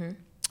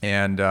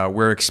 And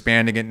we're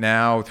expanding it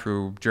now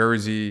through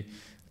Jersey,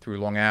 through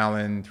Long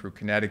Island, through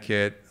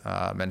Connecticut,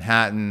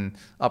 Manhattan,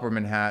 Upper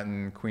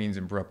Manhattan, Queens,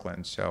 and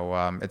Brooklyn.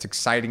 So it's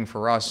exciting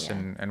for us,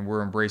 and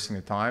we're embracing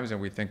the times, and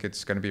we think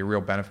it's going to be a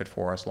real benefit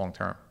for us long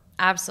term.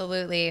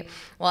 Absolutely.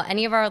 Well,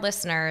 any of our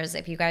listeners,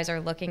 if you guys are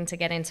looking to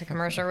get into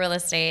commercial real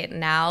estate,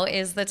 now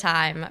is the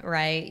time,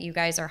 right? You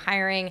guys are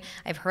hiring.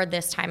 I've heard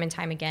this time and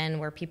time again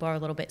where people are a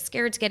little bit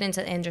scared to get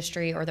into the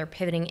industry, or they're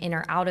pivoting in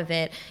or out of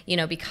it,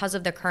 because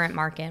of the current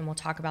market. And we'll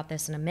talk about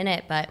this in a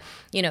minute, but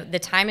the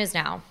time is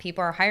now.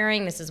 People are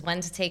hiring. This is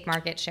when to take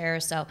market share.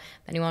 So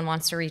if anyone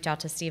wants to reach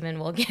out to Steven,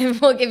 we'll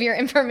give your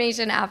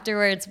information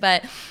afterwards,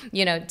 but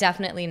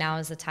definitely now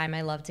is the time.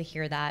 I love to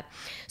hear that.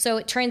 So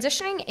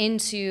transitioning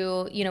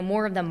into,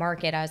 more of the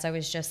market, as I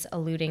was just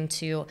alluding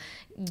to,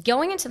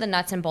 going into the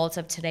nuts and bolts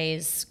of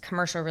today's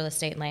commercial real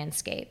estate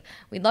landscape,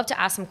 we'd love to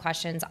ask some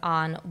questions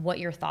on what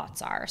your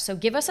thoughts are. So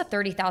give us a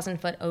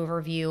 30,000-foot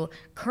overview,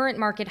 current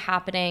market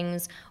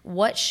happenings,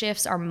 what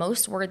shifts are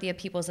most worthy of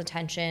people's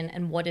attention,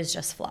 and what is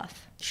just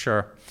fluff?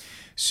 Sure.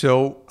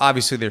 So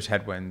obviously there's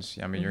headwinds.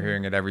 I mean, you're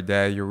hearing it every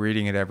day. You're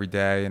reading it every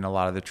day in a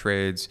lot of the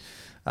trades.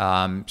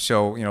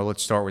 So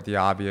let's start with the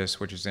obvious,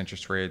 which is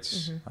interest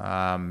rates.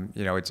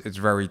 It's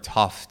very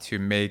tough to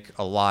make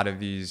a lot of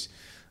these,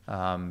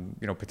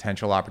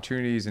 potential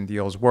opportunities and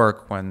deals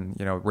work when,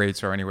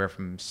 rates are anywhere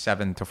from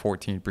 7 to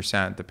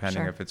 14%,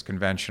 depending if it's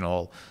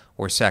conventional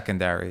or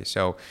secondary.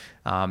 So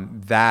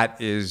that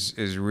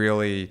is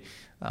really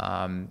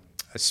a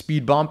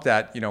speed bump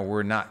that,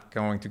 we're not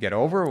going to get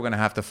over. We're going to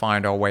have to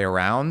find our way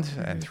around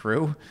and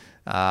through.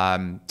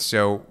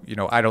 So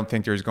I don't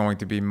think there's going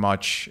to be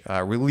much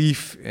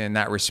relief in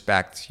that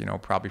respect,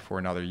 probably for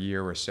another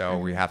year or so.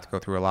 We have to go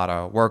through a lot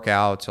of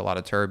workouts, a lot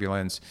of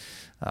turbulence,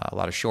 a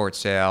lot of short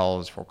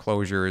sales,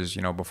 foreclosures,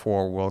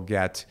 before we'll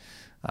get,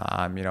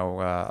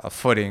 a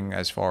footing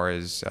as far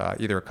as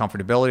either a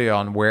comfortability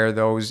on where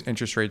those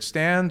interest rates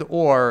stand,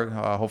 or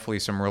hopefully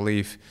some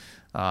relief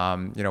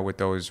with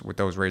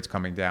those rates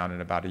coming down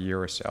in about a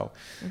year or so.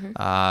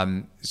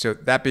 So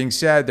that being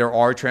said, there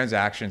are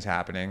transactions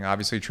happening.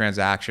 Obviously,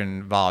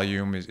 transaction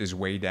volume is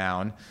way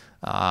down,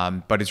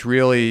 but it's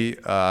really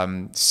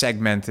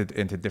segmented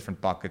into different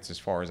buckets as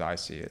far as I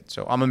see it.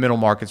 So I'm a middle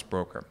markets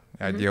broker.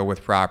 I deal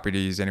with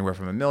properties anywhere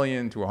from $1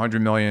 million to $100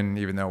 million,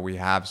 even though we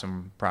have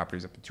some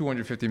properties up to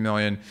 $250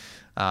 million.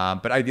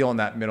 But I deal in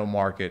that middle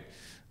market,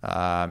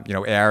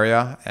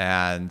 area.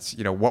 And,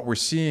 what we're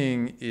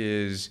seeing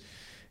is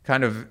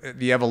kind of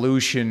the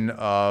evolution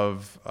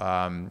of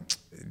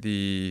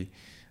the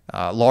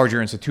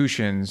larger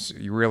institutions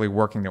really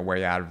working their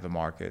way out of the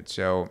market.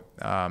 So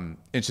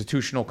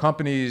institutional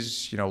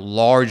companies,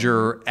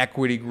 larger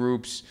equity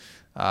groups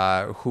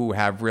who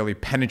have really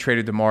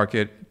penetrated the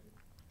market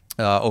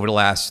over the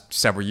last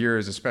several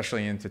years,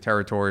 especially into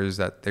territories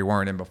that they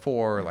weren't in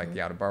before, like the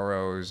outer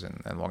boroughs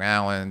and Long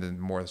Island and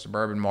more of the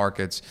suburban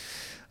markets.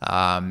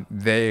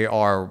 They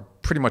are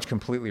pretty much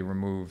completely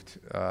removed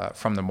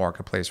from the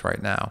marketplace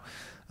right now.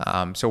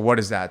 So what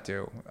does that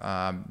do?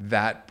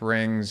 That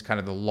brings kind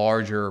of the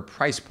larger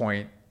price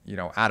point,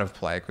 out of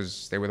play,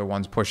 because they were the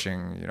ones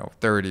pushing,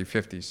 30,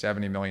 50,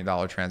 $70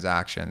 million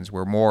transactions,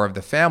 where more of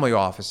the family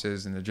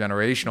offices and the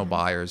generational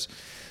buyers,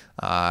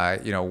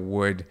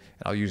 would,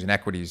 I'll use an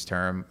equities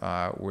term,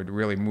 would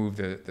really move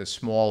the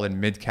small and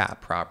mid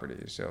cap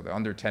properties. So the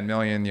under 10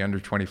 million, the under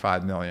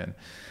 25 million.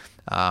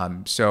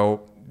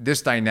 So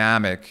this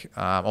dynamic,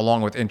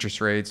 along with interest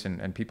rates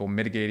and people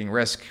mitigating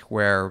risk,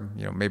 where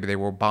maybe they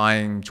were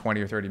buying $20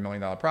 or $30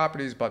 million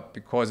properties, but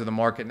because of the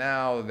market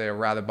now, they'd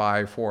rather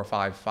buy $4 or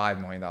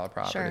 $5 million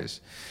properties.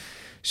 Sure.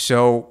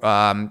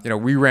 So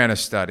we ran a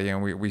study,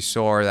 and we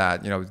saw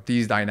that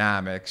these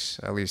dynamics,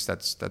 at least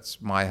that's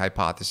my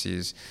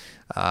hypothesis,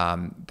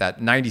 that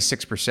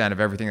 96% of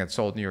everything that's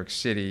sold in New York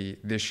City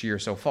this year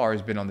so far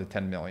has been under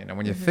 10 million. And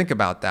when you think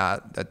about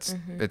that,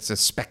 it's a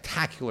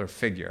spectacular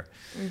figure.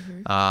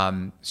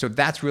 So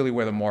that's really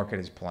where the market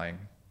is playing.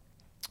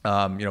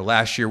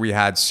 Last year we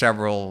had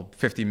several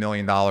 $50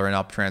 million and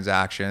up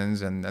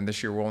transactions, and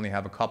this year we'll only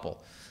have a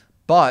couple.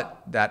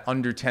 But that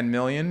under 10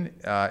 million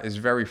is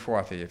very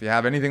frothy. If you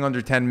have anything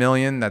under 10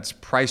 million that's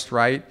priced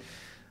right,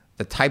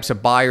 the types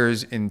of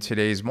buyers in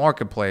today's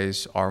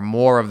marketplace are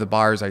more of the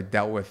buyers I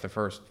dealt with the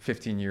first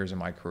 15 years of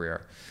my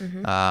career.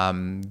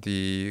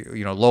 The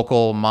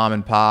local mom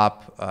and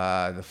pop,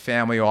 the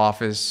family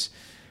office,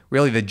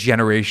 really the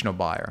generational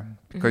buyer,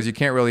 because you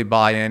can't really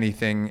buy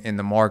anything in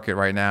the market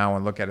right now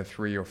and look at a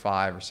 3 or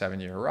 5 or 7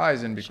 year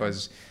horizon,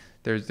 because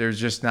there's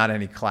just not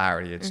any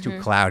clarity. It's too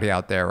cloudy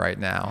out there right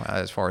now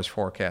as far as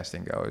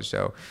forecasting goes.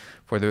 So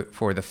for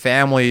the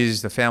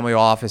families, the family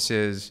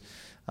offices,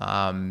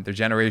 the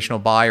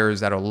generational buyers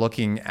that are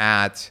looking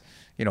at,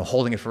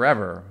 holding it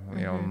forever,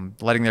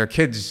 letting their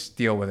kids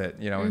deal with it,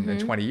 in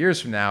 20 years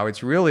from now,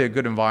 it's really a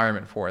good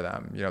environment for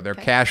them. They're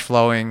cash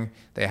flowing.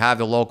 They have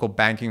the local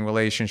banking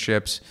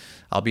relationships,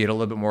 albeit a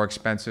little bit more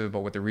expensive, but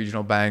with the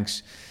regional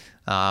banks.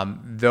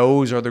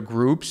 Those are the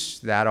groups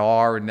that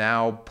are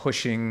now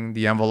pushing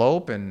the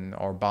envelope and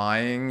are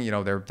buying.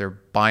 They're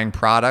buying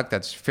product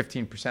that's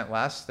 15%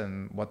 less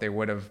than what they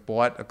would have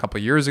bought a couple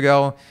of years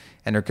ago,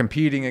 and they're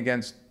competing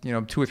against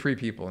 2 or 3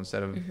 people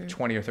instead of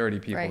 20 or 30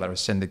 people that are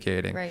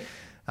syndicating.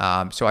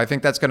 Right. So I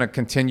think that's going to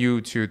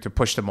continue to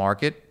push the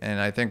market, and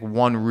I think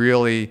one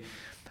really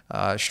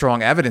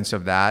strong evidence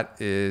of that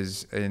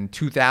is in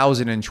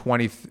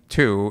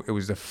 2022, it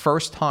was the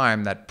first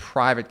time that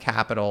private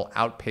capital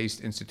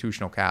outpaced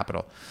institutional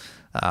capital,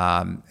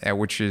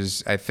 which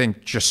is, I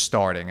think, just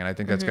starting. And I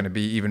think that's going to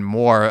be even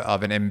more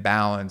of an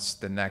imbalance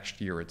the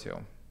next year or two.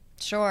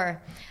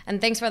 Sure. And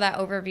thanks for that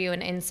overview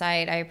and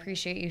insight. I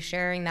appreciate you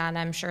sharing that. And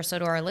I'm sure so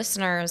do our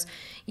listeners.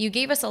 You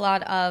gave us a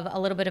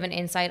little bit of an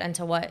insight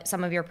into what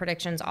some of your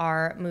predictions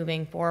are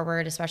moving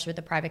forward, especially with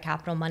the private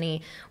capital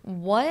money.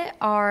 What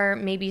are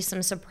maybe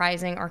some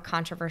surprising or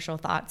controversial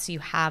thoughts you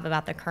have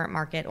about the current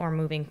market or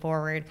moving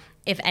forward,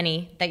 if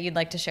any, that you'd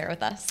like to share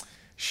with us?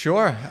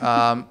 Sure.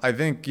 I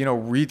think,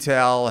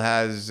 Retail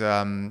is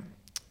going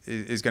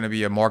to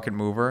be a market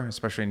mover,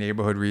 especially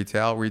neighborhood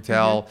retail.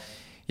 Retail,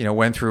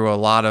 went through a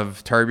lot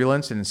of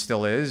turbulence and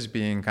still is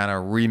being kind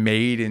of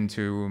remade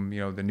into,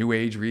 the new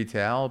age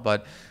retail.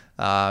 But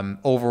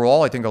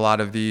overall, I think a lot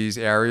of these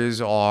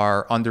areas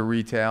are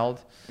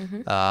under-retailed.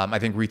 I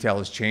think retail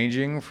is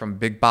changing from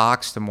big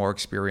box to more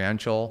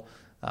experiential.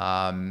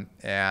 And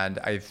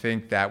I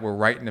think that we're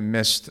right in the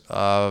midst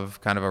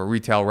of kind of a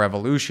retail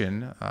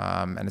revolution.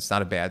 And it's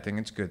not a bad thing,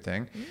 it's a good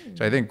thing.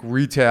 So I think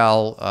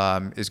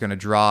retail is going to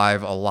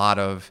drive a lot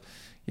of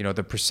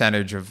the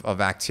percentage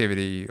of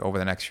activity over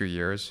the next few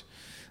years.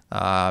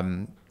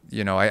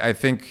 I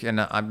think, and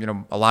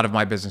a lot of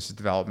my business is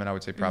development. I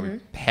would say probably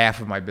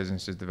half of my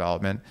business is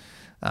development.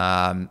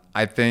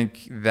 I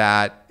think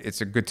that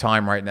it's a good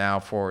time right now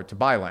to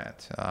buy land.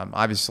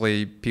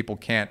 Obviously, people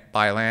can't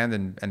buy land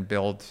and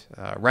build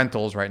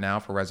rentals right now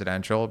for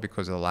residential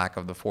because of the lack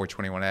of the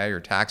 421A or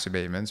tax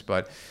abatements.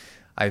 But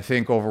I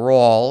think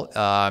overall,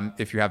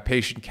 if you have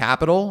patient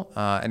capital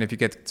and if you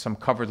get some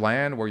covered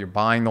land where you're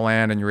buying the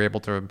land and you're able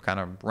to kind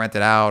of rent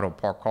it out or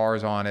park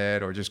cars on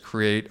it or just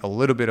create a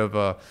little bit of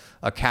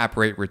a cap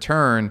rate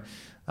return,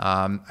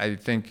 I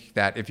think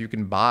that if you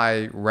can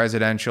buy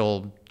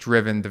residential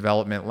driven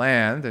development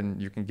land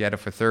and you can get it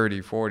for 30,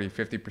 40,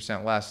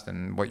 50% less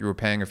than what you were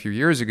paying a few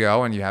years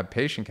ago and you have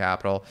patient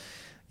capital,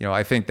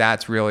 I think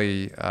that's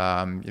really,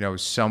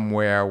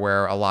 somewhere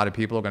where a lot of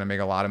people are going to make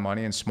a lot of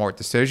money and smart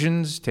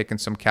decisions, taking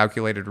some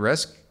calculated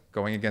risk,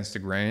 going against the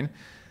grain.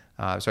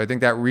 So I think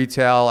that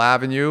retail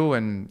avenue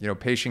and,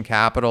 patient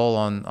capital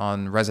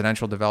on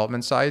residential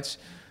development sites,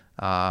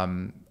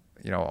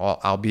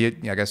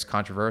 albeit, I guess,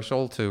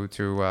 controversial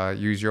to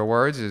use your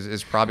words,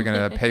 is probably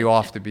going to pay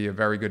off to be a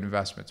very good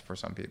investment for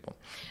some people.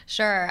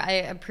 Sure. I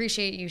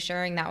appreciate you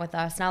sharing that with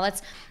us. Now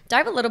let's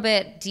dive a little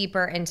bit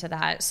deeper into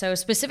that. So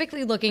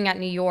specifically looking at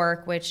New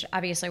York, which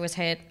obviously was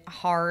hit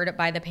hard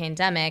by the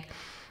pandemic,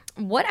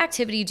 what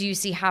activity do you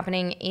see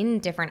happening in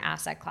different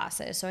asset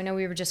classes? So I know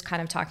we were just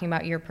kind of talking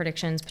about your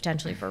predictions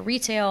potentially for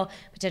retail,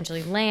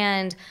 potentially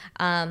land.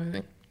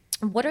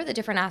 What are the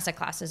different asset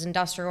classes,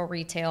 industrial,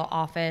 retail,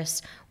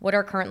 office? What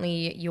are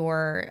currently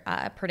your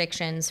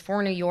predictions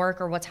for New York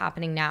or what's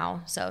happening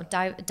now? So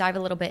dive a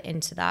little bit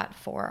into that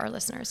for our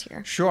listeners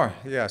here. Sure.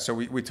 Yeah. So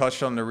we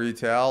touched on the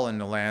retail and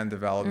the land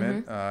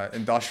development.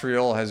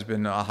 Industrial has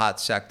been a hot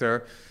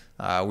sector.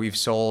 We've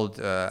sold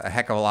a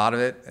heck of a lot of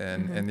it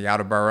in the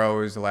outer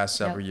boroughs the last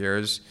several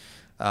years.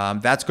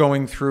 That's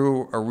going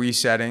through a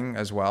resetting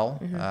as well.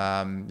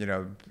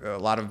 A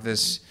lot of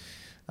this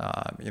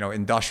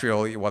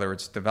industrial, whether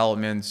it's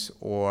developments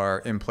or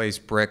in-place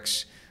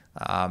bricks,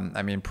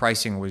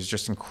 pricing was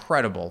just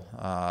incredible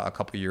a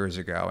couple of years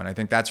ago. And I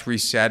think that's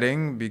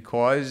resetting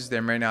because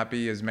there may not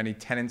be as many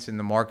tenants in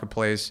the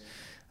marketplace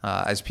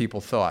as people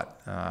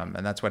thought.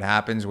 And that's what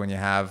happens when you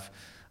have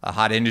a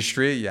hot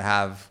industry. You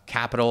have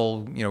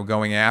capital,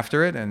 going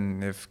after it.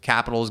 And if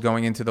capital is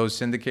going into those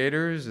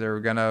syndicators, they're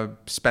going to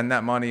spend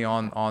that money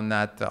on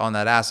that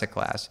asset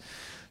class.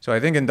 So I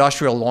think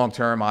industrial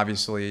long-term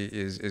obviously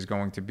is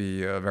going to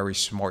be a very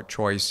smart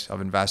choice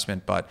of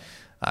investment, but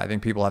I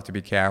think people have to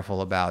be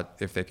careful about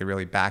if they could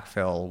really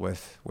backfill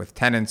with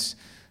tenants,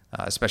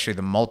 especially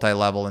the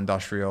multi-level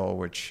industrial,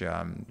 which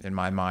in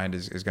my mind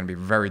is going to be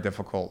very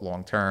difficult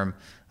long-term.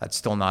 That's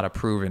still not a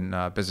proven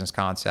business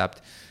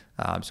concept.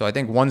 So I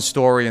think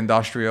one-story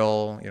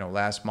industrial,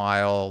 last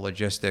mile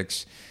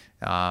logistics,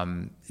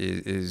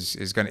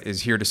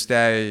 is here to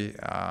stay.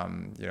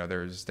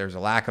 There's a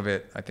lack of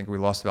it. I think we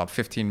lost about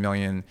 15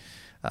 million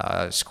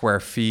square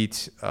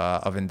feet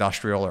of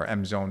industrial or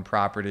M zone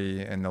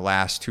property in the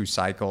last 2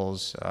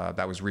 cycles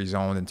that was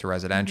rezoned into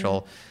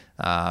residential.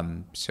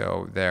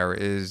 So there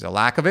is a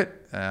lack of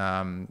it.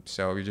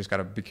 So you just got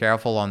to be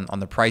careful on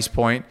the price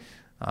point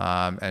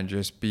and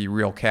just be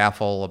real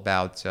careful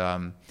about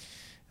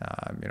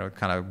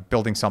kind of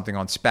building something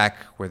on spec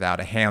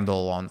without a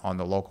handle on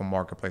the local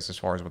marketplace as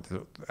far as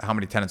how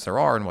many tenants there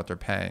are and what they're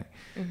paying.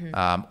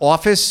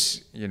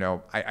 Office,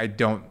 I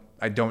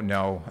don't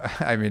know.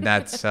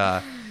 That's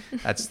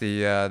that's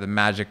the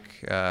magic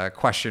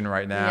question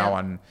right now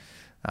on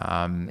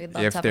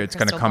if it's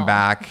going to come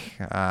back.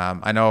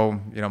 I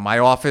know, my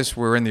office,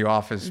 we're in the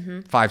office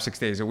 5-6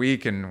 days a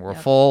week and we're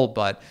full,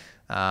 but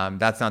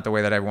that's not the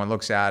way that everyone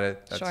looks at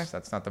it.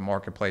 That's not the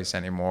marketplace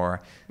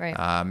anymore.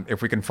 Right.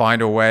 If we can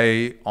find a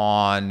way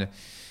on,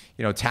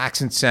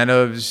 tax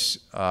incentives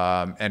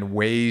and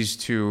ways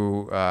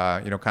to,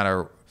 kind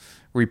of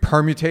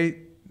repermutate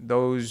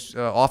those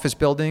office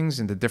buildings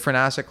into different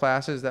asset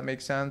classes that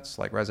make sense,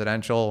 like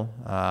residential,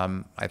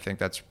 I think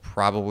that's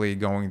probably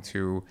going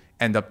to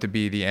end up to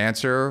be the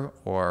answer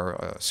or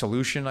a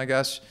solution, I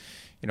guess,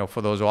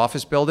 for those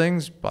office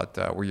buildings, but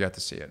we're yet to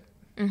see it.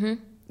 Mm-hmm.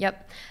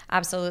 Yep,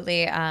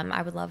 absolutely.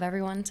 I would love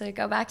everyone to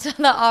go back to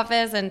the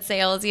office and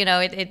sales.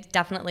 It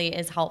definitely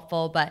is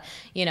helpful, but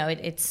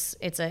it's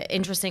an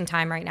interesting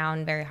time right now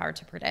and very hard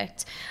to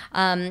predict.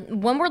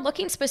 When we're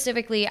looking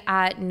specifically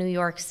at New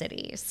York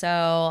City,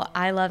 so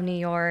I love New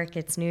York.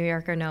 It's New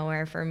York or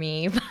nowhere for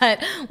me.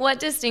 But what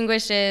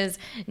distinguishes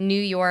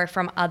New York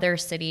from other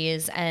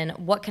cities, and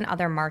what can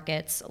other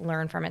markets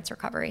learn from its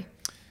recovery?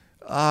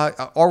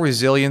 Our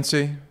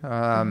resiliency.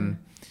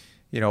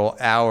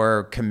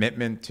 Our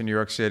commitment to New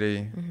York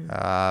City.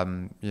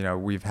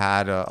 We've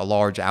had a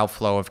large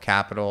outflow of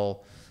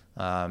capital,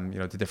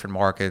 to different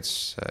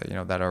markets,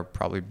 that are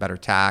probably better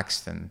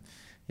taxed and,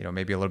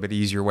 maybe a little bit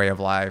easier way of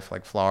life,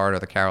 like Florida or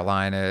the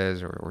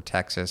Carolinas or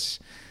Texas,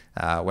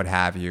 what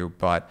have you.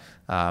 But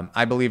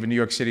I believe in New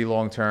York City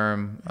long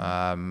term.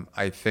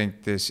 I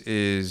think this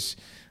is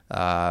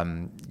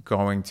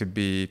going to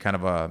be kind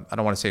of I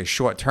don't want to say a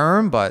short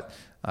term, but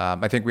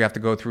I think we have to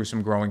go through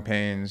some growing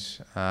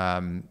pains,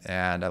 and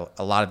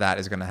a lot of that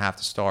is going to have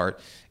to start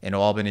in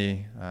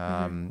Albany,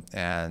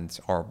 and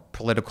our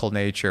political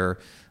nature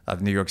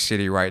of New York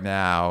City right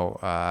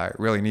now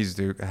really needs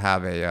to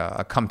have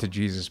a come to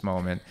Jesus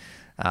moment.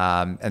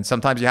 And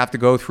sometimes you have to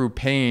go through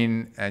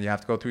pain and you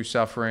have to go through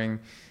suffering,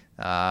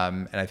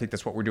 and I think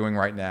that's what we're doing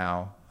right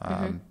now.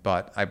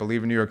 But I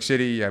believe in New York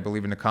City. I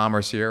believe in the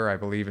commerce here. I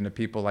believe in the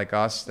people like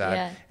us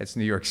that it's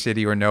New York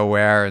City or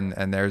nowhere,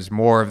 and there's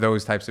more of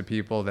those types of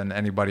people than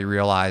anybody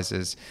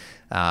realizes.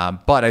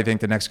 But I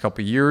think the next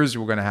couple of years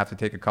we're going to have to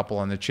take a couple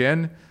on the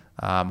chin.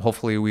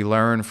 Hopefully we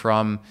learn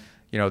from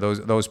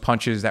those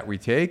punches that we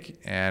take,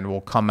 and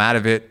we'll come out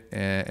of it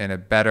in a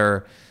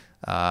better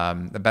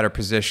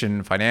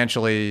position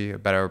financially, a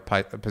better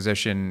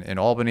position in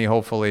Albany,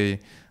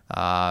 hopefully.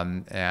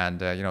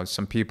 And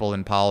some people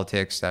in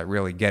politics that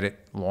really get it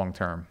long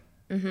term.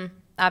 Mm-hmm.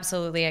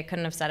 Absolutely. I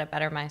couldn't have said it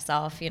better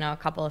myself. A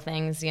couple of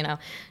things,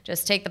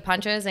 just take the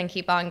punches and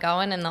keep on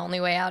going. And the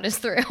only way out is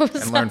through.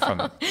 And learn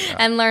from it. Yeah.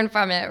 And learn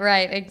from it.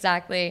 Right.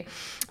 Exactly.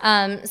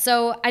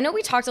 So I know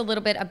we talked a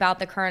little bit about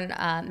the current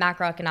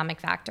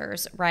macroeconomic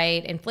factors,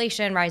 right?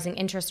 Inflation, rising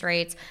interest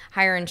rates,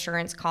 higher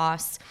insurance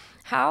costs.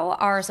 How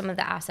are some of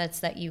the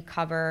assets that you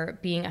cover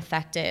being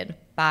affected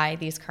by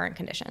these current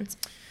conditions?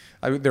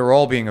 They're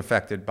all being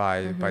affected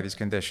by these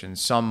conditions,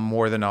 some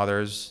more than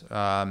others.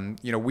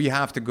 We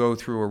have to go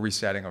through a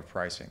resetting of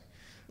pricing.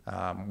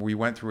 We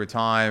went through a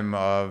time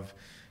of,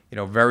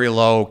 very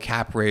low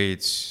cap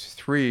rates,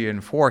 3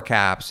 and 4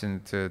 caps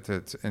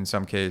in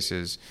some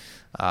cases,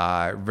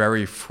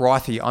 very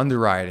frothy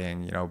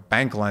underwriting,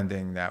 bank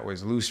lending that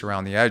was loose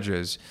around the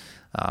edges,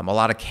 a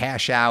lot of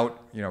cash out,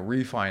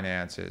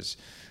 refinances.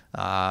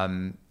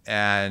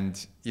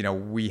 And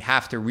we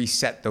have to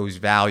reset those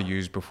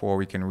values before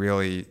we can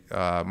really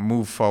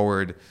move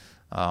forward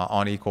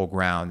on equal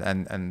ground.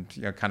 And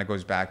kind of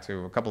goes back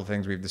to a couple of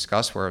things we've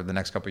discussed, where the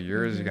next couple of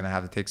years you're going to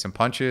have to take some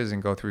punches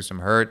and go through some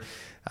hurt.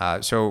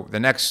 So the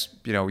next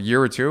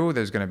year or two,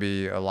 there's going to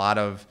be a lot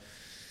of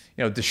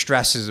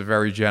distress is a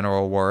very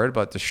general word,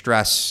 but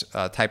distress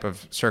type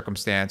of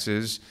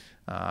circumstances.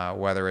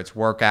 Whether it's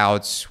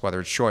workouts,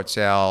 whether it's short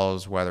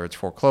sales, whether it's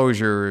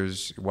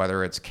foreclosures,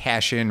 whether it's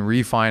cash-in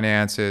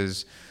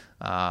refinances.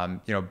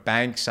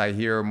 Banks, I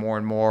hear more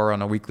and more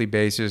on a weekly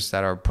basis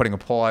that are putting a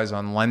pause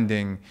on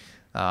lending,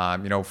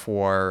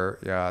 for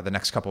the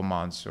next couple of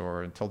months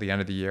or until the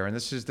end of the year. And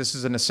this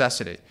is a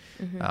necessity.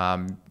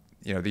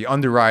 The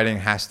underwriting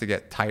has to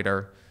get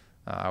tighter.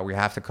 We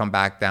have to come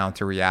back down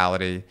to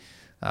reality.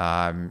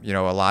 A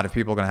lot of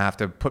people are going to have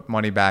to put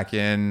money back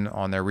in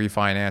on their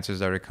refinances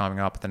that are coming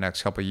up the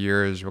next couple of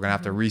years. We're going to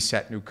have to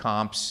reset new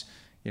comps,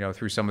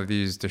 through some of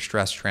these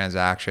distressed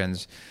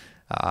transactions.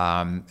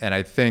 And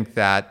I think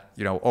that,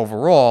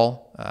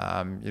 overall,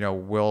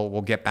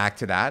 we'll get back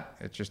to that.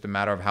 It's just a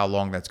matter of how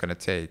long that's going to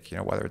take,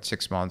 whether it's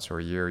 6 months or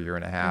a year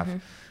and a half.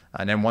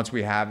 And then once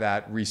we have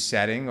that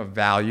resetting of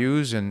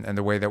values and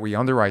the way that we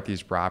underwrite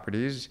these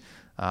properties,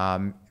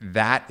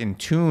 that in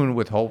tune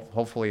with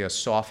hopefully a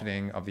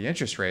softening of the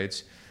interest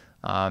rates,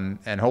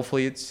 and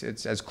hopefully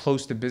it's as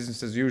close to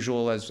business as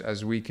usual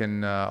as we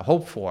can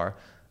hope for.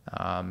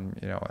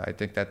 I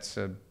think that's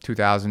a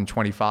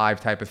 2025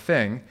 type of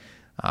thing.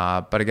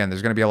 But again,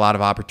 there's going to be a lot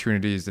of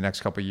opportunities the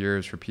next couple of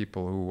years for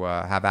people who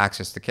have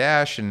access to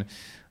cash and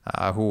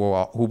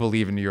who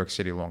believe in New York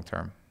City long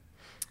term.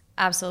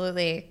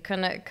 Absolutely.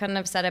 Couldn't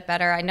have said it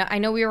better. I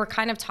know we were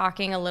kind of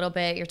talking a little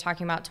bit, you're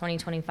talking about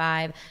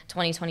 2025,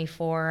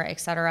 2024, et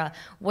cetera.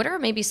 What are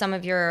maybe some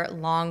of your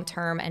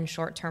long-term and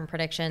short-term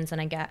predictions?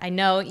 And I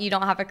know you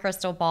don't have a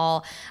crystal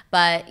ball,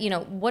 but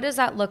what does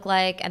that look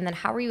like? And then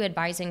how are you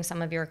advising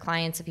some of your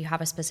clients, if you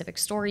have a specific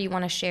story you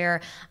want to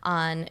share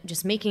on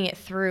just making it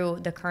through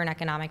the current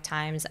economic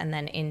times and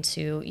then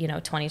into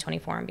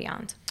 2024 and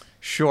beyond?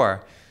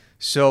 Sure.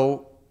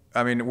 So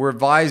we're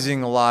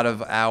advising a lot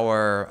of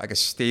our,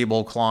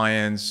 stable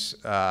clients,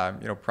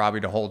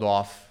 probably to hold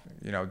off,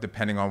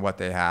 depending on what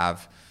they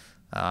have.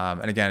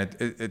 And again,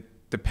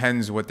 it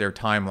depends what their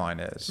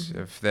timeline is.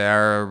 If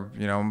they're,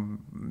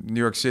 New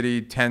York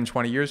City 10,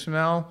 20 years from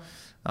now,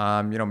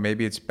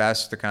 maybe it's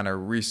best to kind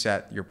of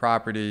reset your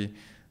property,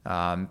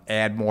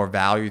 add more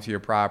value to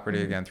your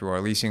property, again, through our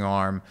leasing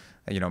arm.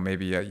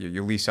 Maybe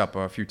you lease up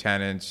a few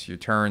tenants, you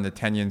turn the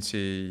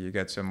tenancy, you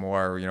get some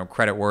more,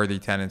 credit-worthy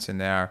tenants in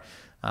there.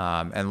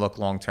 And look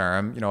long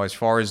term. As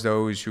far as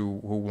those who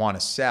want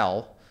to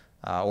sell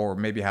or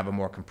maybe have a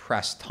more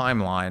compressed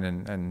timeline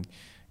and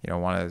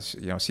want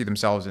to see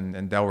themselves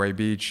in Delray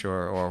Beach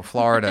or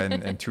Florida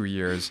in 2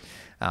 years,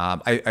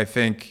 I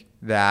think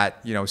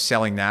that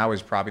selling now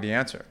is probably the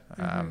answer.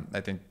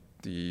 I think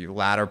the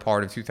latter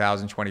part of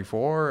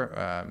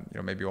 2024,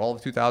 maybe all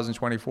of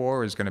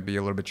 2024 is going to be a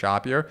little bit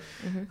choppier.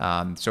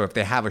 So if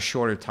they have a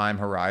shorter time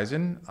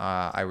horizon,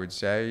 I would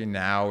say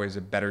now is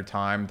a better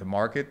time to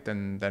market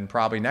than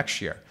probably next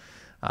year.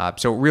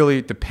 So it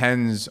really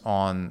depends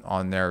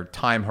on their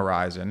time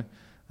horizon.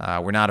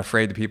 We're not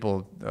afraid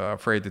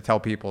to tell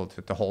people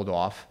to hold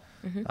off.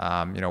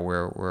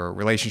 We're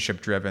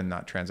relationship driven,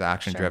 not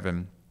transaction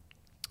driven.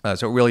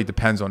 So it really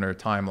depends on their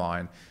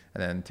timeline.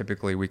 And then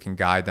typically we can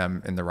guide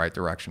them in the right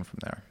direction from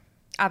there.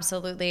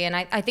 Absolutely. And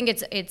I think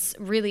it's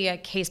really a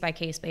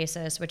case-by-case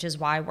basis, which is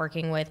why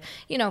working with,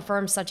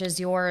 firms such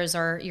as yours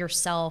or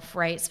yourself,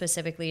 right,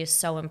 specifically is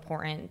so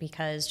important,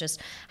 because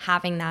just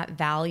having that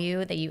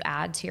value that you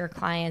add to your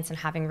clients and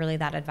having really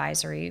that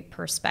advisory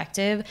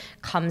perspective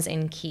comes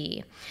in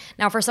key.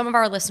 Now, for some of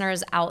our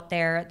listeners out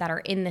there that are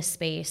in this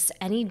space,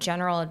 any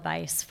general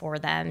advice for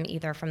them,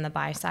 either from the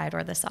buy side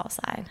or the sell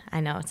side?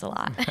 I know it's a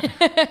lot.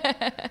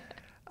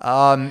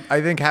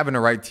 I think having the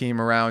right team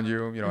around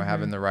you,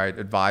 having the right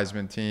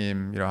advisement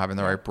team, having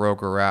the right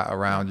broker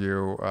around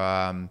you,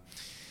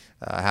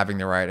 having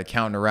the right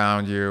accountant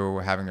around you,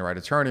 having the right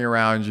attorney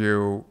around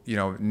you,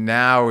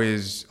 now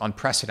is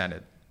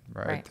unprecedented,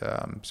 right?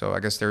 So I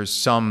guess there's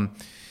some,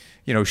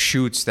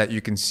 shoots that you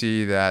can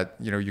see that,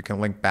 you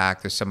can link back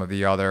to some of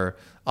the other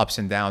ups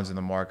and downs in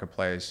the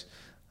marketplace.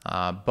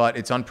 But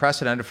it's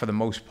unprecedented for the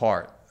most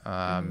part.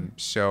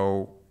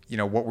 So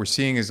what we're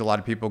seeing is a lot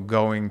of people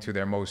going to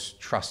their most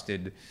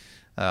trusted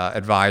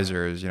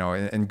advisors.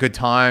 In good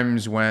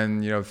times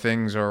when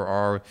things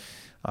are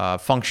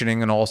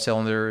functioning in all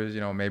cylinders.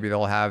 Maybe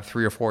they'll have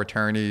 3 or 4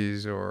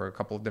 attorneys or a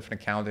couple of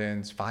different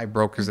accountants, 5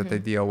 brokers that they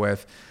deal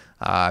with,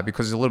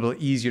 because it's a little bit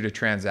easier to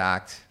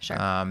transact.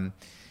 Sure.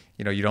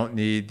 You don't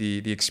need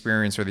the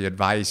experience or the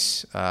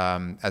advice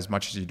as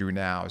much as you do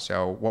now.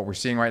 So what we're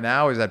seeing right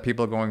now is that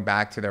people are going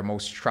back to their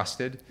most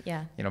trusted.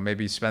 Yeah.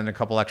 Maybe spending a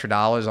couple extra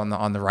dollars on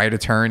the right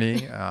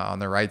attorney, on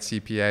the right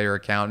CPA or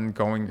accountant,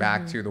 going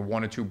back to the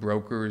 1 or 2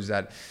 brokers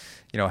that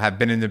have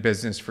been in the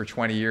business for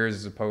 20 years,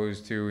 as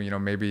opposed to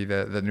maybe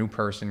the new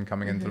person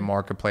coming into the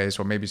marketplace,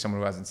 or maybe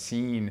someone who hasn't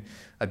seen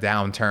a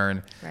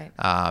downturn. Right.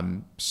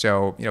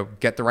 So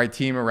get the right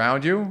team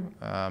around you,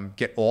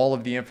 get all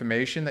of the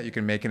information that you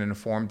can make an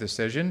informed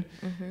decision,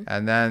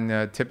 and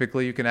then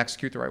typically you can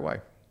execute the right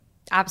way.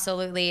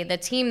 Absolutely. The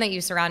team that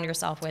you surround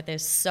yourself with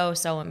is so,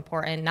 so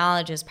important.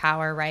 Knowledge is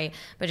power, right?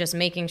 But just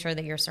making sure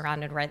that you're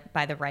surrounded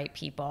by the right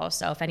people.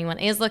 So if anyone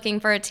is looking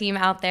for a team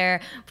out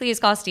there, please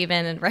call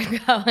Steven and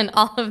Rico and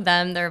all of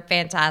them. They're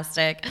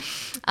fantastic.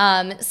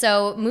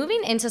 So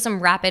moving into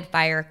some rapid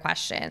fire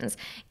questions.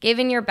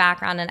 Given your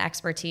background and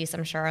expertise,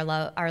 I'm sure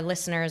our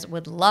listeners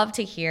would love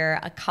to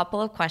hear a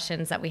couple of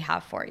questions that we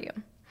have for you.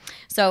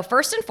 So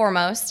first and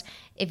foremost,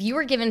 if you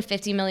were given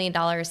 $50 million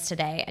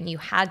today and you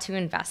had to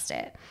invest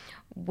it,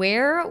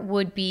 where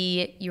would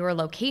be your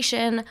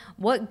location,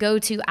 what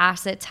go-to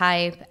asset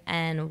type,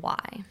 and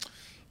why?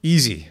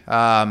 Easy.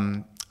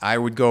 I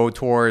would go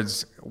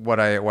towards what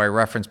I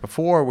referenced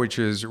before, which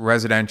is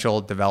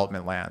residential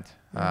development land.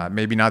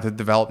 Maybe not to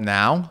develop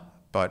now,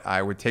 but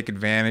I would take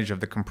advantage of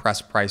the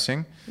compressed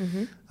pricing.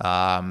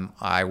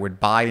 I would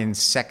buy in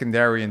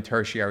secondary and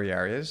tertiary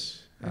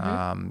areas.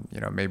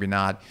 Maybe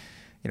not,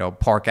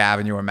 Park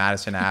Avenue or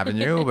Madison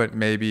Avenue, but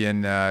maybe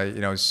in,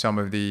 some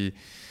of the,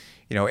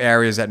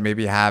 areas that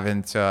maybe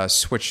haven't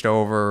switched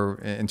over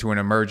into an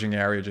emerging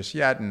area just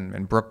yet,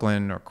 in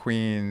Brooklyn or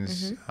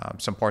Queens,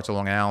 some parts of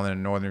Long Island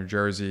and northern New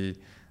Jersey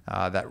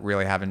that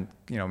really haven't,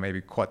 maybe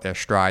caught their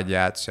stride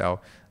yet. So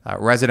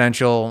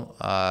residential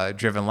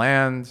driven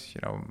land,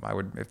 I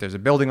would, if there's a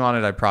building on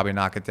it, I'd probably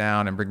knock it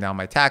down and bring down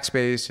my tax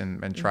base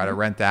and try to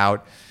rent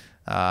out,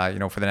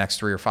 for the next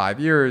 3 or 5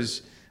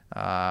 years.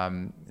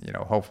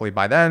 Hopefully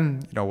by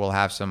then, we'll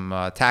have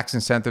some tax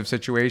incentive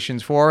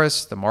situations for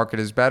us. The market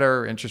is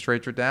better, interest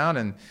rates are down,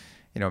 and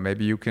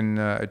maybe you can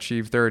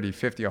achieve 30,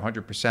 50,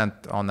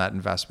 100% on that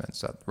investment.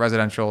 So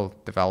residential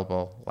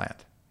developable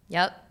land.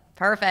 Yep.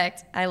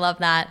 Perfect. I love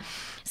that.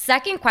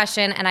 Second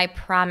question, and I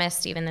promise,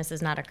 Stephen, this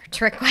is not a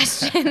trick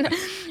question.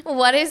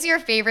 What is your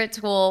favorite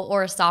tool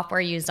or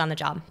software used on the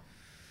job?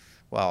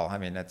 Well, I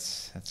mean,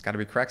 it's got to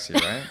be Crexy,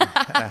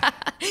 right?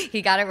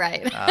 He got it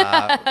right.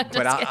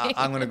 But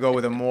I'm going to go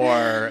with a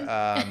more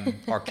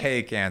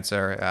archaic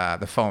answer,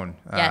 the phone.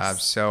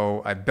 Yes.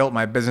 So I built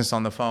my business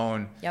on the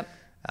phone. Yep.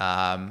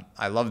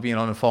 I love being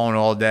on the phone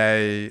all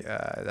day.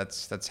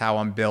 That's how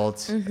I'm built.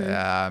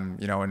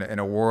 Mm-hmm. In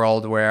a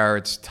world where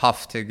it's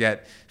tough to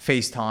get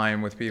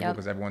FaceTime with people Yep.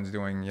 because everyone's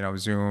doing,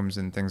 Zooms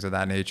and things of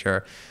that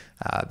nature.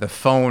 The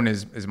phone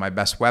is my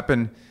best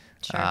weapon.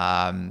 Sure.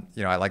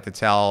 I like to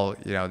tell,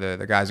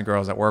 the guys and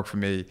girls that work for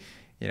me,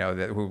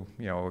 who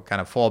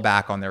kind of fall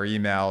back on their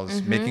emails.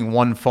 Mm-hmm. Making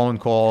one phone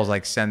call is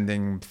like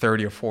sending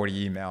 30 or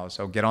 40 emails.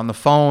 So get on the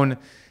phone,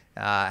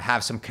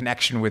 have some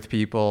connection with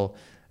people.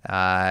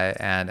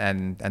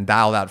 And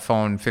dial that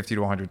phone 50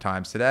 to 100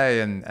 times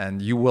today,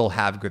 and you will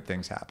have good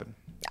things happen.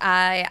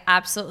 I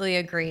absolutely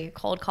agree.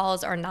 Cold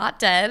calls are not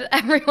dead.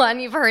 Everyone,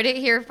 you've heard it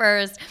here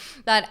first.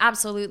 But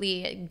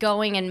absolutely,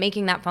 going and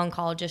making that phone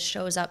call just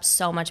shows up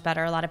so much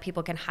better. A lot of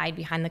people can hide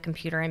behind the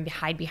computer and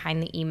hide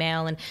behind the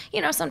email. And,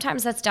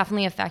 sometimes that's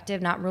definitely effective,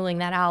 not ruling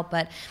that out.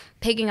 But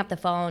picking up the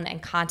phone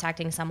and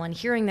contacting someone,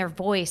 hearing their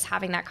voice,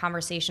 having that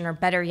conversation, or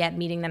better yet,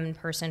 meeting them in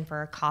person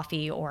for a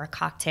coffee or a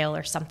cocktail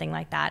or something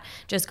like that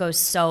just goes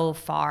so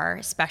far,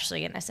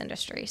 especially in this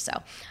industry. So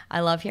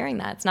I love hearing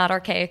that. It's not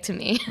archaic to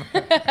me.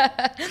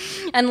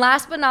 And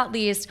last but not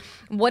least,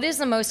 what is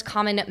the most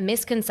common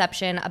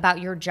misconception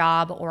about your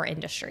job or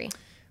industry?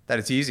 That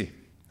it's easy.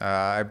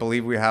 I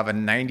believe we have a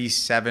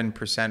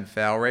 97%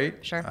 fail rate.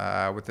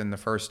 Sure. Within the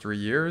first 3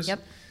 years.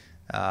 Yep.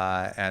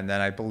 And then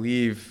I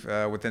believe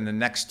within the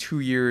next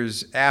 2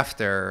 years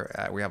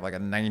after, we have like a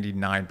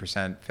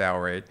 99% fail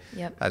rate.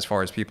 Yep. As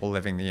far as people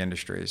living the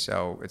industry.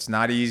 So it's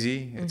not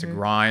easy. It's a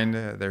grind.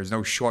 There's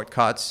no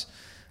shortcuts.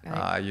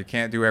 Right. You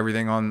can't do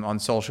everything on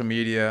social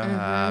media.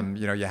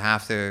 You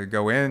have to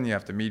go in. You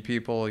have to meet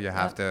people. You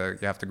have to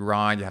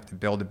grind. You have to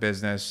build a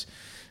business.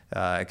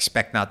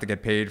 Expect not to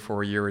get paid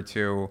for a year or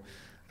two.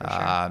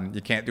 Sure.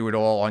 You can't do it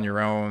all on your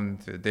own.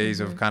 The days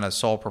of kind of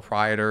sole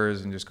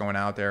proprietors and just going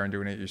out there and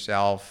doing it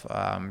yourself,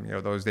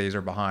 those days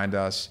are behind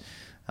us.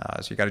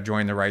 So you got to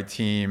join the right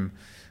team,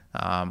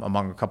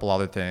 among a couple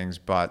other things.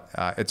 But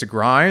it's a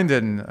grind,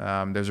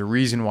 and there's a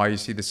reason why you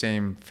see the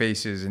same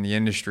faces in the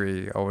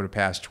industry over the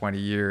past 20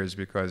 years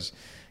because,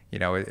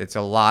 it's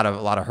a lot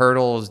of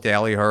hurdles,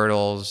 daily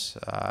hurdles.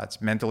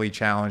 It's mentally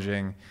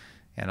challenging.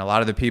 And a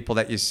lot of the people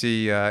that you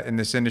see in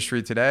this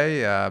industry today,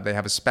 they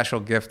have a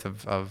special gift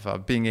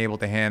of being able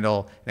to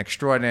handle an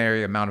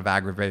extraordinary amount of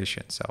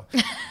aggravation. So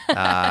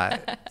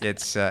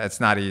it's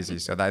not easy.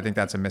 So I think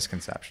that's a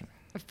misconception.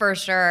 For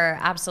sure.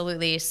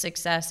 Absolutely.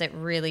 Success, it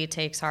really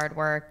takes hard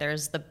work.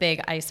 There's the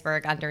big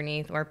iceberg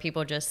underneath where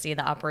people just see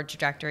the upward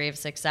trajectory of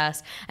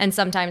success and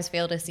sometimes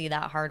fail to see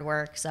that hard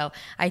work. So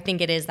I think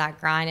it is that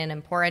grind and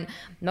important.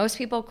 Most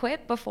people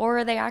quit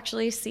before they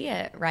actually see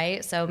it,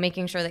 right? So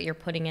making sure that you're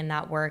putting in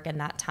that work and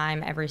that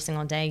time every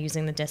single day,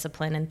 using the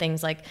discipline and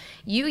things like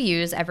you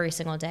use every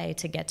single day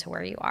to get to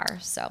where you are.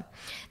 So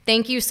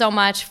thank you so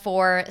much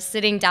for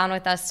sitting down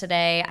with us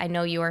today. I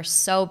know you are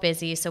so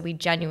busy, so we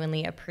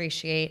genuinely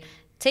appreciate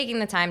taking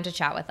the time to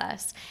chat with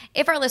us.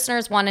 If our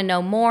listeners want to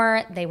know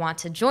more, they want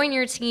to join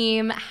your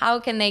team, how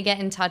can they get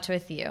in touch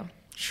with you?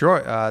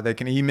 Sure. They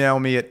can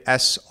email me at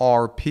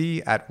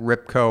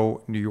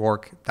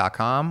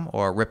srp@ripconewyork.com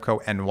or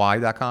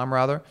ripcony.com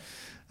rather.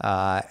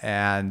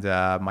 And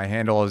my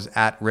handle is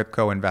at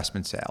Ripco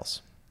Investment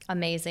Sales.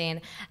 Amazing.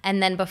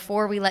 And then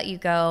before we let you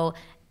go,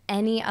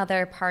 any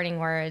other parting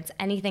words,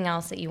 anything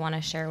else that you want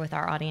to share with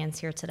our audience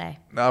here today?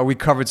 We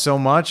covered so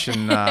much,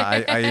 and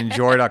I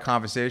enjoyed our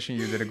conversation.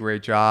 You did a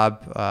great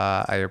job.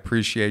 I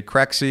appreciate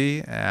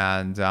Crexy,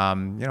 and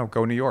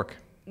go New York.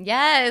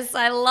 Yes,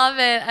 I love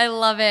it. I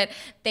love it.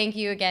 Thank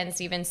you again,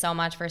 Stephen, so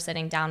much for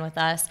sitting down with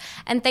us.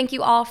 And thank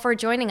you all for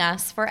joining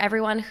us, for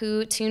everyone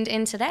who tuned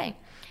in today.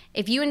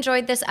 If you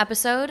enjoyed this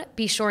episode,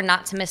 be sure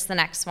not to miss the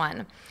next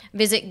one.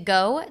 Visit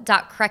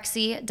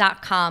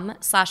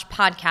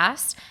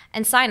go.crexy.com/podcast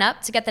and sign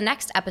up to get the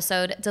next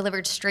episode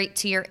delivered straight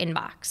to your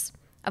inbox.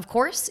 Of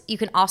course, you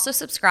can also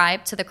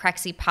subscribe to the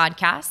Crexy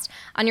podcast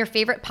on your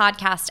favorite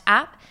podcast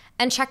app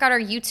and check out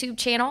our YouTube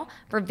channel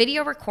for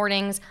video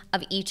recordings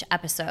of each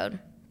episode.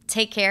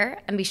 Take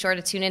care and be sure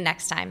to tune in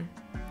next time.